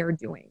is that they are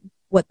doing,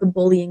 what the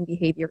bullying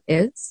behavior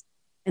is,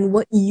 and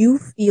what you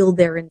feel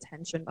their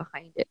intention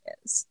behind it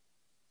is.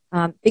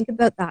 Think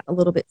about that a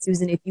little bit,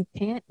 Susan. If you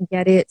can't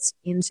get it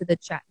into the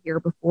chat here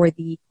before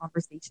the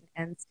conversation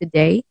ends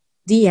today,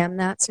 DM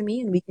that to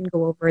me and we can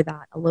go over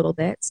that a little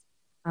bit.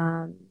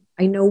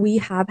 I know we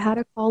have had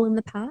a call in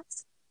the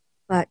past,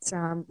 but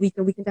we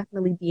can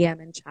definitely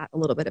DM and chat a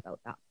little bit about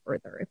that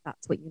further if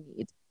that's what you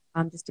need,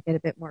 just to get a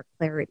bit more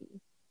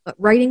clarity. But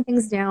writing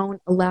things down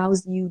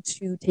allows you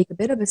to take a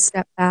bit of a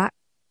step back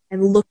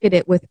and look at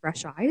it with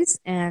fresh eyes,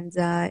 and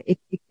it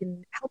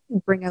can help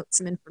you bring out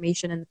some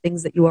information and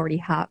things that you already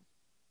have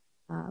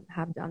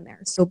done there.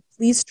 So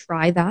please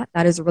try that.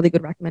 That is a really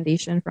good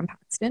recommendation from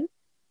Paxton.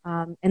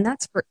 And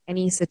that's for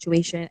any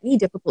situation, any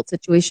difficult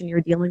situation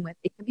you're dealing with.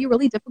 It can be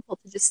really difficult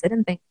to just sit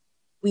and think.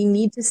 We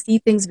need to see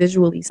things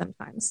visually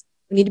sometimes.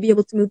 We need to be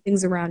able to move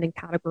things around and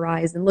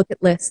categorize and look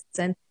at lists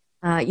and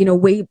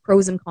weigh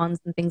pros and cons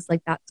and things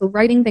like that. So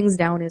writing things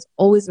down is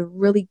always a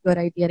really good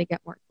idea to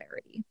get more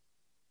clarity.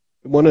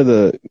 One of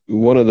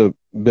the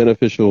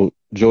beneficial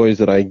joys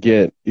that I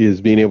get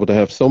is being able to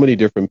have so many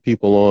different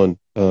people on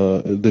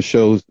the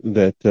shows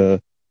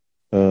that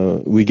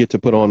we get to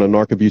put on a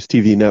Narc Abuse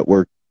TV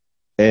network,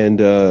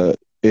 and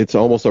it's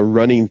almost a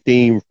running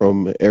theme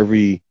from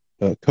every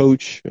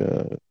coach.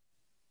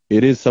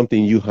 It is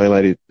something you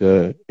highlighted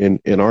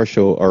in our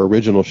show, our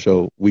original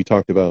show. We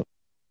talked about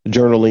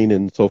journaling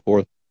and so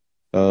forth,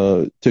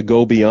 to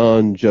go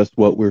beyond just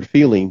what we're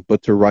feeling,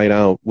 but to write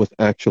out what's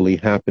actually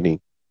happening.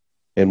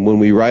 And when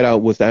we write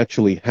out what's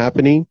actually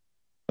happening,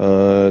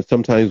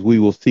 sometimes we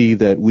will see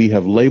that we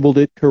have labeled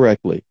it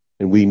correctly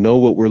and we know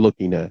what we're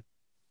looking at.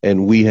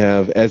 And we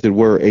have, as it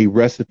were, a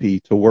recipe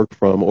to work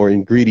from or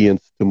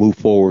ingredients to move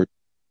forward.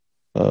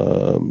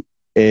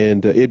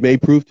 And it may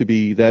prove to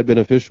be that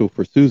beneficial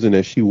for Susan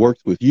as she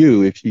works with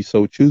you, if she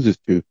so chooses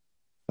to.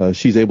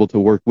 She's able to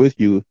work with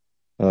you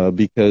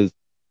because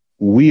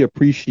we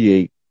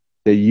appreciate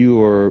that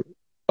you are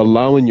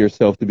allowing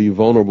yourself to be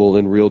vulnerable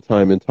in real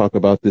time and talk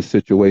about this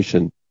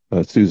situation,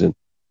 Susan.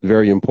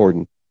 Very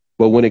important.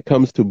 But when it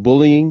comes to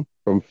bullying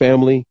from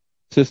family,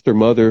 sister,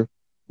 mother,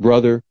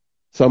 brother,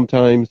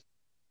 sometimes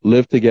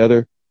live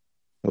together,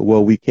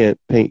 well, we can't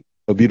paint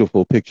a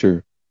beautiful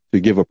picture to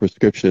give a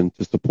prescription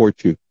to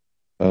support you.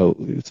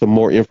 some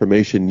more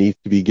information needs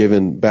to be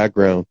given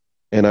background.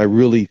 And I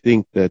really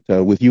think that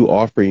with you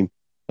offering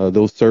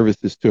those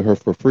services to her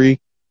for free,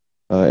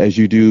 as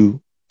you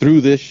do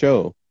through this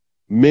show,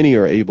 many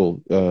are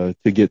able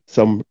to get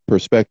some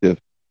perspective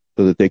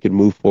so that they can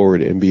move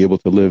forward and be able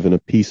to live in a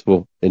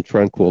peaceful and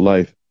tranquil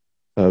life.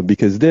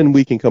 Because then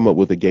we can come up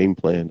with a game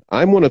plan.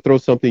 I'm going to throw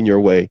something your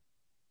way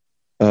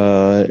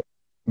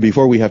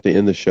before we have to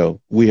end the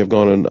show. We have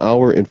gone an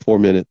hour and 4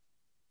 minutes.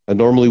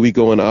 Normally we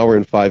go an hour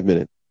and 5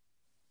 minutes.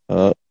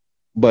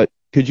 But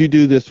could you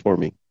do this for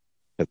me?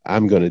 'Cause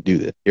I'm going to do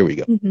this. Here we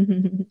go.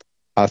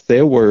 I'll say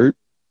a word,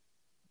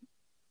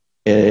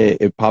 and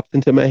it pops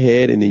into my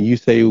head, and then you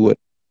say what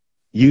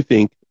you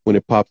think when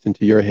it pops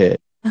into your head.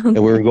 Okay.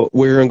 And we're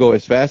gonna go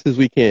as fast as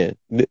we can.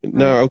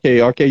 Now,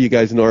 okay, you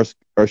guys know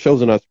our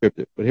shows are not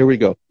scripted, but here we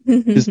go.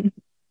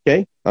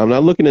 Okay, I'm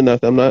not looking at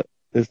nothing.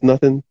 There's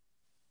nothing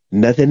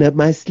up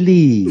my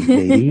sleeve,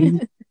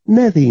 lady.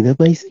 Nothing up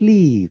my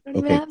sleeve. I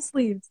don't even have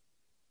sleeves.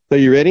 So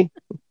you ready?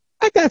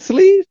 I got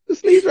sleeves. The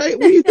sleeves, right?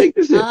 What do you think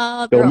this is?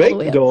 Don't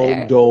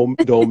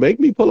make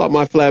me pull out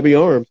my flabby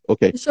arms.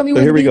 Okay. Show me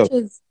where the beach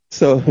is.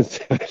 So,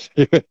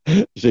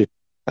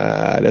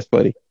 that's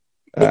funny.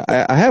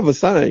 I have a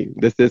sign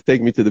that says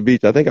 "Take me to the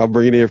beach." I think I'll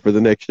bring it here for the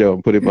next show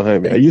and put it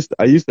behind me. I used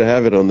to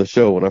have it on the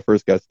show when I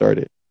first got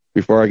started,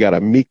 before I got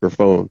a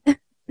microphone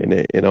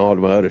and all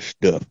my other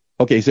stuff.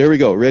 Okay, so here we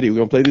go. Ready?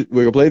 We're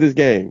gonna play this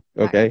game.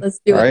 Okay. Right, let's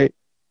do it. All right.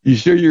 You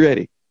sure you're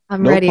ready?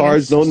 I'm ready. No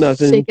cards, no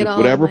nothing. Just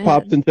whatever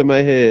pops into my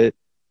head.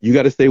 You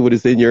got to say what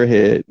is in your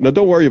head. No,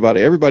 don't worry about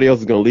it. Everybody else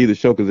is going to leave the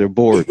show because they're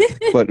bored.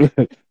 but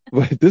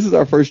this is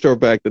our first show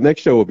back. The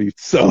next show will be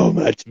so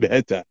much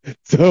better.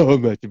 So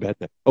much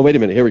better. Oh, wait a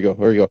minute. Here we go.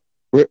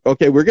 We're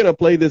going to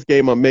play this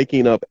game I'm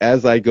making up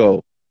as I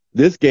go.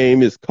 This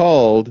game is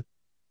called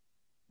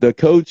the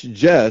Coach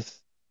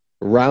Jess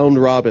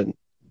Round Robin.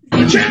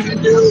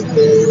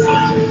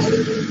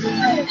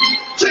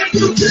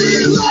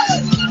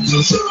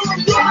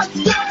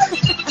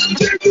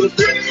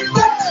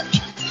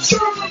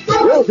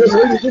 Welcome,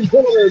 ladies and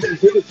gentlemen,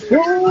 to the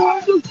show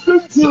of the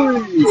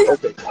century.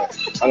 Okay,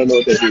 I don't know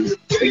what that means.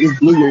 It just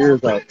blew your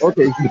ears out.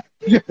 Okay.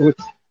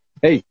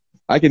 Hey,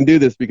 I can do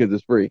this because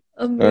it's free.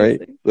 Amazing. All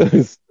right?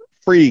 It's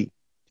free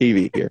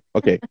TV here.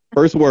 Okay,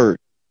 first word.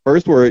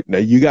 Now,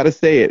 you got to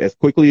say it as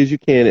quickly as you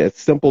can, as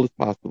simple as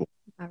possible.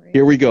 All right.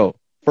 Here we go.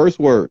 First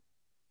word.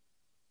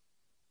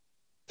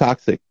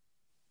 Toxic.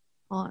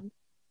 On.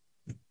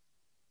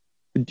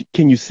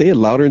 Can you say it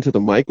louder into the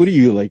mic? What are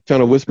you, like, trying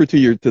to whisper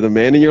to the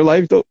man in your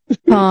life?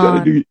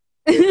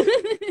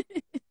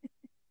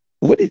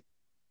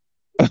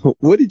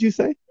 What did you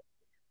say?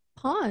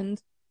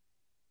 Pond.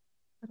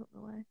 I don't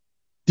know why.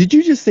 Did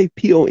you just say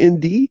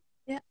P-O-N-D?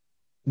 Yeah.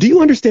 Do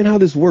you understand how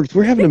this works?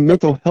 We're having a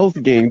mental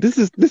health game. This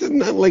is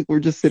not like we're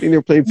just sitting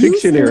there playing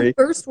Pictionary. The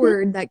first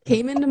word that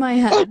came into my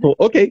head. Oh,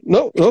 okay.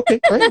 No,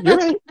 okay. All right. You're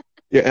right.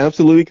 You're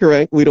absolutely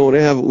correct. We don't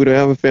have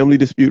a family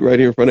dispute right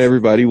here in front of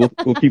everybody. We'll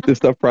keep this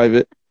stuff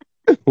private.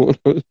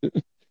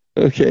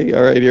 Okay.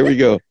 All right. Here we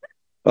go.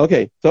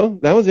 Okay. So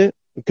that was it.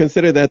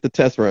 Consider that the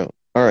test round.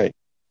 All right.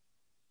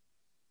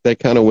 That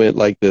kind of went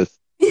like this.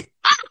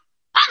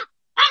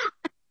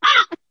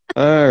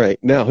 All right.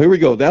 Now here we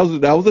go. That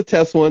was a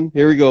test one.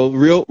 Here we go.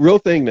 Real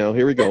thing now.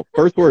 Here we go.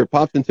 First word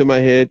pops into my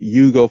head.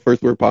 You go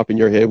first word pop in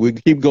your head. We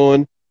keep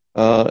going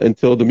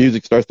until the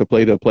music starts to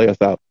play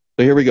us out.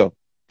 So here we go.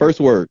 First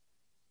word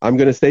I'm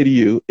going to say to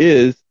you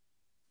is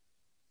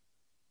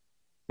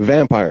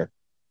vampire.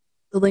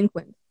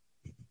 Delinquent.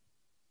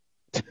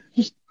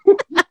 What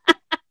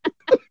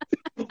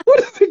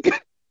is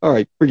it? All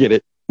right, forget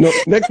it. No,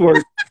 next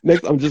word.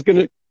 I'm just going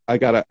to, I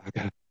gotta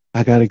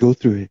go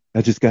through it.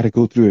 I just got to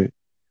go through it.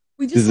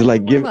 We just have to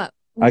warm up.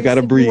 I got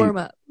to breathe. Warm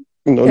up.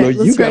 No,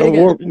 you got to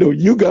warm. No,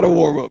 you got to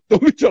warm up.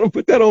 Don't be trying to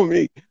put that on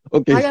me.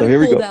 Okay, so here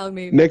we go. Down,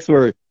 next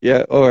word.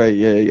 Yeah, all right.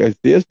 Yeah.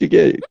 Yes, you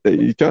get it.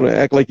 You're trying to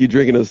act like you're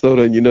drinking a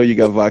soda and you know you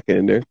got vodka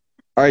in there.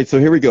 All right, so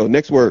here we go.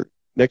 Next word.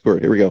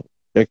 Here we go.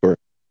 Next word.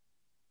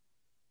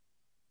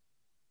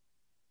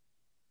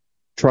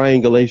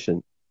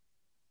 Triangulation.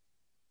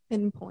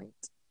 Pinpoint.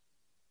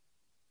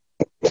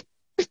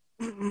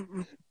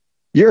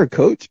 You're a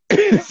coach?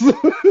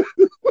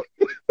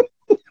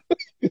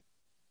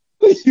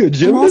 You're a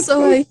gymnast? I'm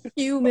also a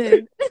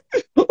human.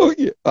 Oh,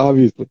 yeah,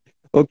 obviously.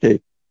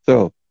 Okay,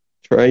 so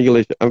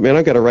triangulation. I mean,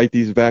 I got to write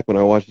these back when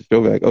I watch the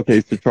show back.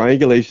 Okay, so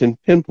triangulation,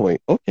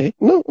 pinpoint. Okay,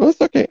 no, that's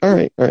okay. All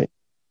right.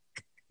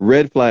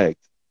 Red flags.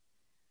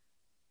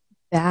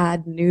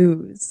 Bad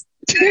news.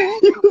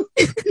 That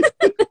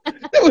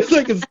was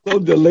like a slow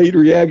delayed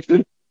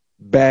reaction.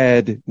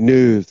 Bad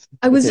news.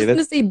 I was just going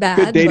to say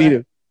bad.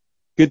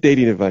 Good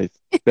dating advice.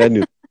 Bad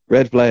news.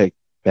 Red flag.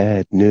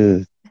 Bad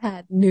news.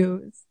 Bad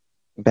news.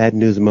 Bad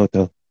news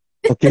moto.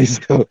 Okay,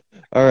 so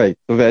all right,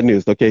 so bad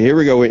news. Okay, here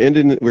we go. We're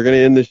going to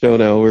end the show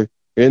now. We're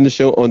in the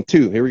show on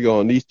 2. Here we go,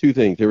 on these 2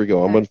 things. Here we go.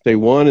 Okay. I'm going to say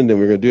 1, and then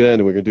we're going to do that,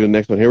 and we're going to do the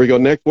next one. Here we go.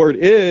 Next word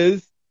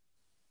is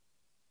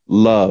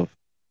love.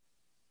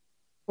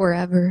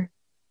 Forever.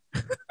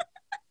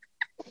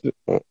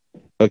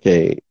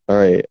 Okay. All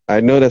right.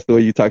 I know that's the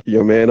way you talk to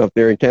your man up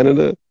there in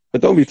Canada,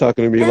 but don't be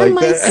talking to me And like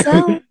myself.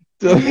 that. And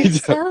Don't be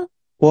myself.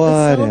 The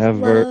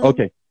whatever. self-love.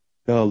 Okay.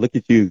 Oh, look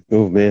at you.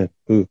 Oh man.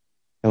 Ooh,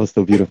 that was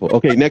so beautiful.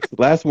 Okay, next,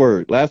 last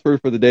word. Last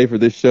word for the day for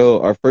this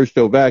show. Our first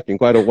show back in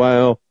quite a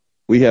while.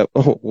 We have,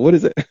 oh, what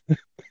is it?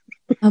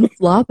 I'm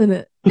flopping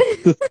it.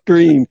 The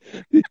screen.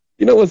 You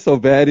know what's so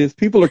bad is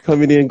people are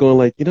coming in going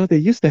like, they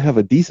used to have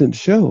a decent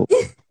show.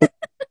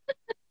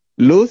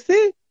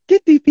 Lucy?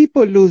 Get the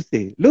people,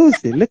 Lucy.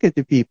 Lucy, look at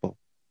the people.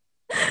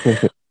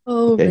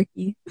 Oh, Okay.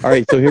 Ricky. All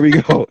right, so here we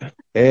go.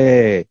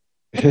 Hey.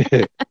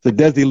 It's a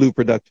Desilu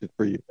production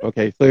for you.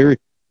 Okay, so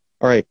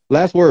all right,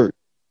 last word.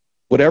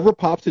 Whatever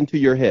pops into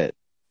your head.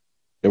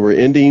 And we're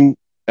ending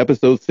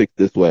episode 6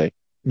 this way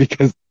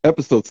because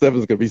episode 7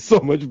 is going to be so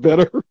much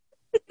better.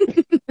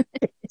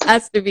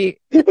 Has to be.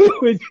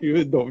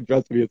 Don't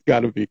trust me, it's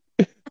got to be.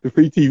 The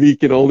free TV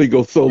can only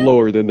go so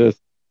lower than this.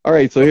 All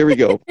right, so here we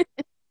go.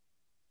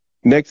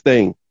 Next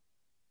thing.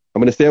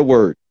 I'm going to say a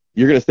word.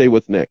 You're going to say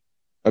what's next.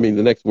 I mean,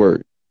 the next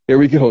word. Here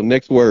we go.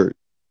 Next word.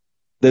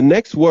 The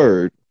next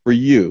word for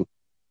you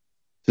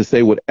to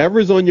say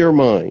whatever's on your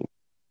mind.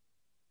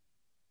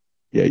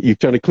 Yeah, you're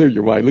trying to clear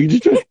your mind. Look, you're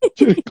trying to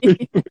clear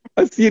your mind.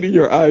 I see it in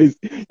your eyes.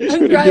 You're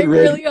I'm trying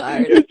really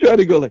hard. You're trying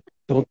to go like,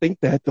 don't think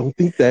that, don't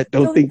think that,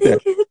 don't think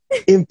that.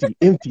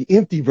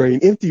 Empty brain,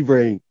 empty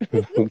brain.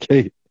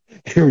 Okay,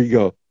 here we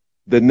go.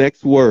 The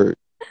next word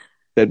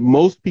that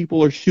most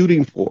people are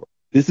shooting for.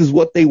 This is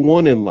what they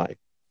want in life.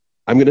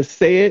 I'm going to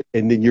say it,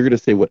 and then you're going to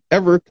say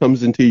whatever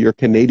comes into your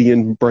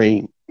Canadian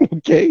brain.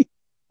 Okay?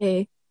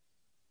 Okay.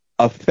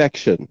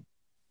 Affection.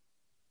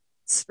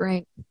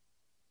 Strength.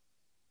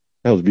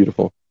 That was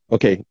beautiful.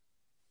 Okay.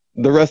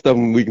 The rest of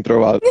them we can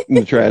throw out in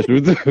the trash.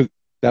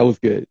 That was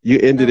good. You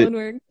ended it.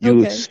 Worked.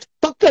 You okay.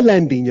 stuck the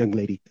landing, young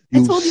lady.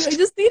 I told you I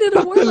just needed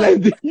a warm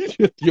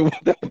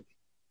up.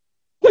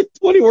 Like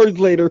 20 words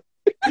later.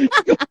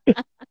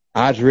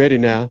 I'm ready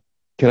now.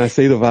 Can I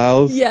say the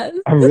vows? Yes.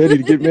 I'm ready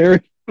to get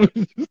married.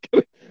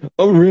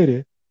 I'm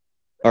ready.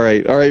 All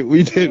right.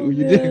 You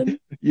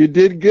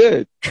did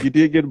good. You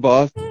did good,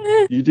 boss.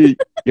 You did.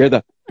 You're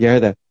the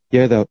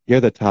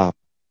top.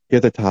 You're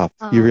the top.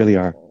 Oh. You really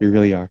are. You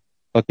really are.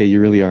 Okay, you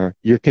really are.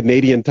 You're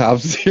Canadian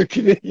tops. You're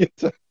Canadian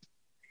tops.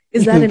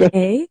 Is that an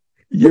A?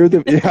 You're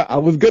the yeah. I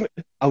was gonna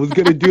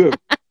do it,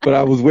 but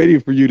I was waiting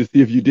for you to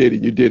see if you did,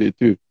 and you did it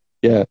too.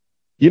 Yeah.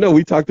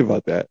 We talked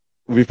about that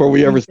before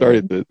we ever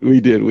started this. We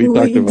did. We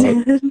talked about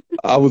it.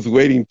 I was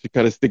waiting to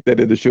kind of stick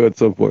that in the show at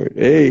some point.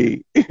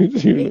 Hey.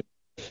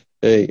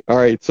 Hey. All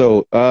right.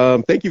 So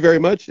thank you very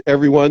much,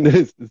 everyone that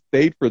has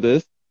stayed for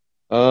this.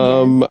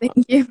 Yes,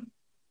 thank you.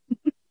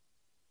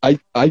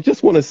 I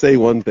just want to say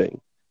one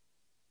thing.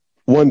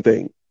 One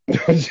thing.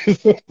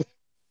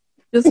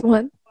 Just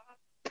one.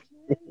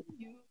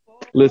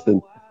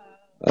 Listen,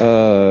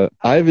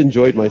 I've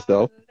enjoyed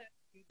myself.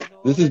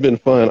 This has been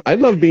fun. I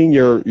love being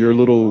your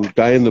little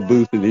guy in the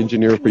booth and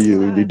engineer for you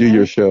when you do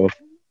your show.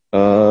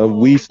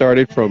 We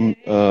started from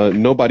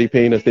nobody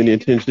paying us any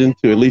attention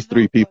to at least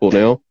 3 people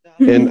now.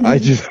 And I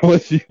just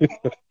want you to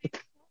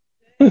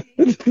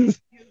know,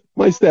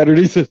 my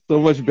Saturdays are so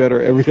much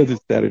better every other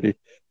Saturday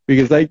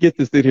because I get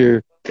to sit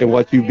here and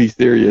watch you be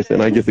serious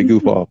and I get to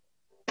goof off.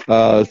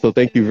 So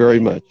thank you very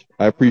much.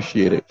 I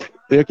appreciate it.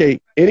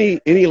 Okay,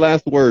 any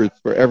last words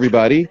for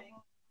everybody?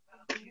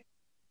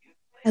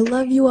 I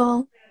love you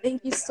all.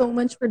 Thank you so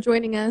much for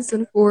joining us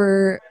and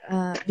for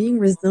being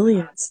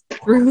resilient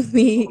through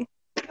the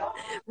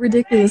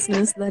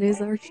ridiculousness that is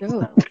our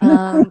show.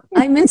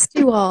 I missed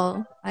you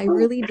all. I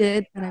really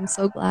did, and I'm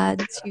so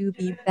glad to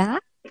be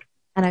back.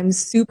 And I'm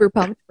super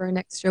pumped for our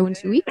next show in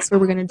 2 weeks where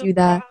we're going to do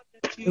the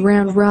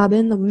round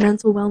robin, the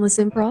mental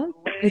wellness improv.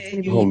 It's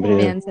going to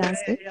be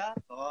fantastic.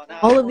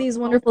 All of these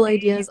wonderful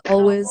ideas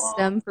always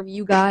stem from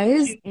you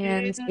guys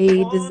and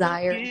a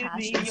desire and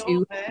passion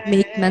to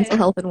make mental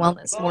health and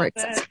wellness more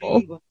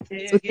accessible.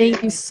 So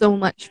thank you so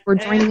much for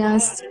joining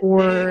us,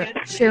 for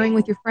sharing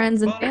with your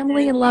friends and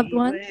family and loved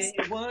ones.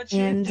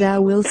 And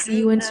we'll see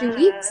you in 2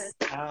 weeks.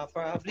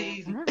 Bye.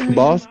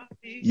 Boss,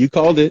 you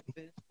called it.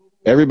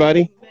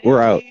 Everybody,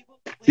 we're out.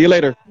 See you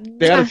later.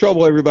 Stay out of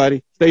trouble,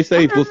 everybody. Stay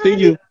safe. We'll see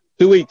you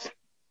 2 weeks.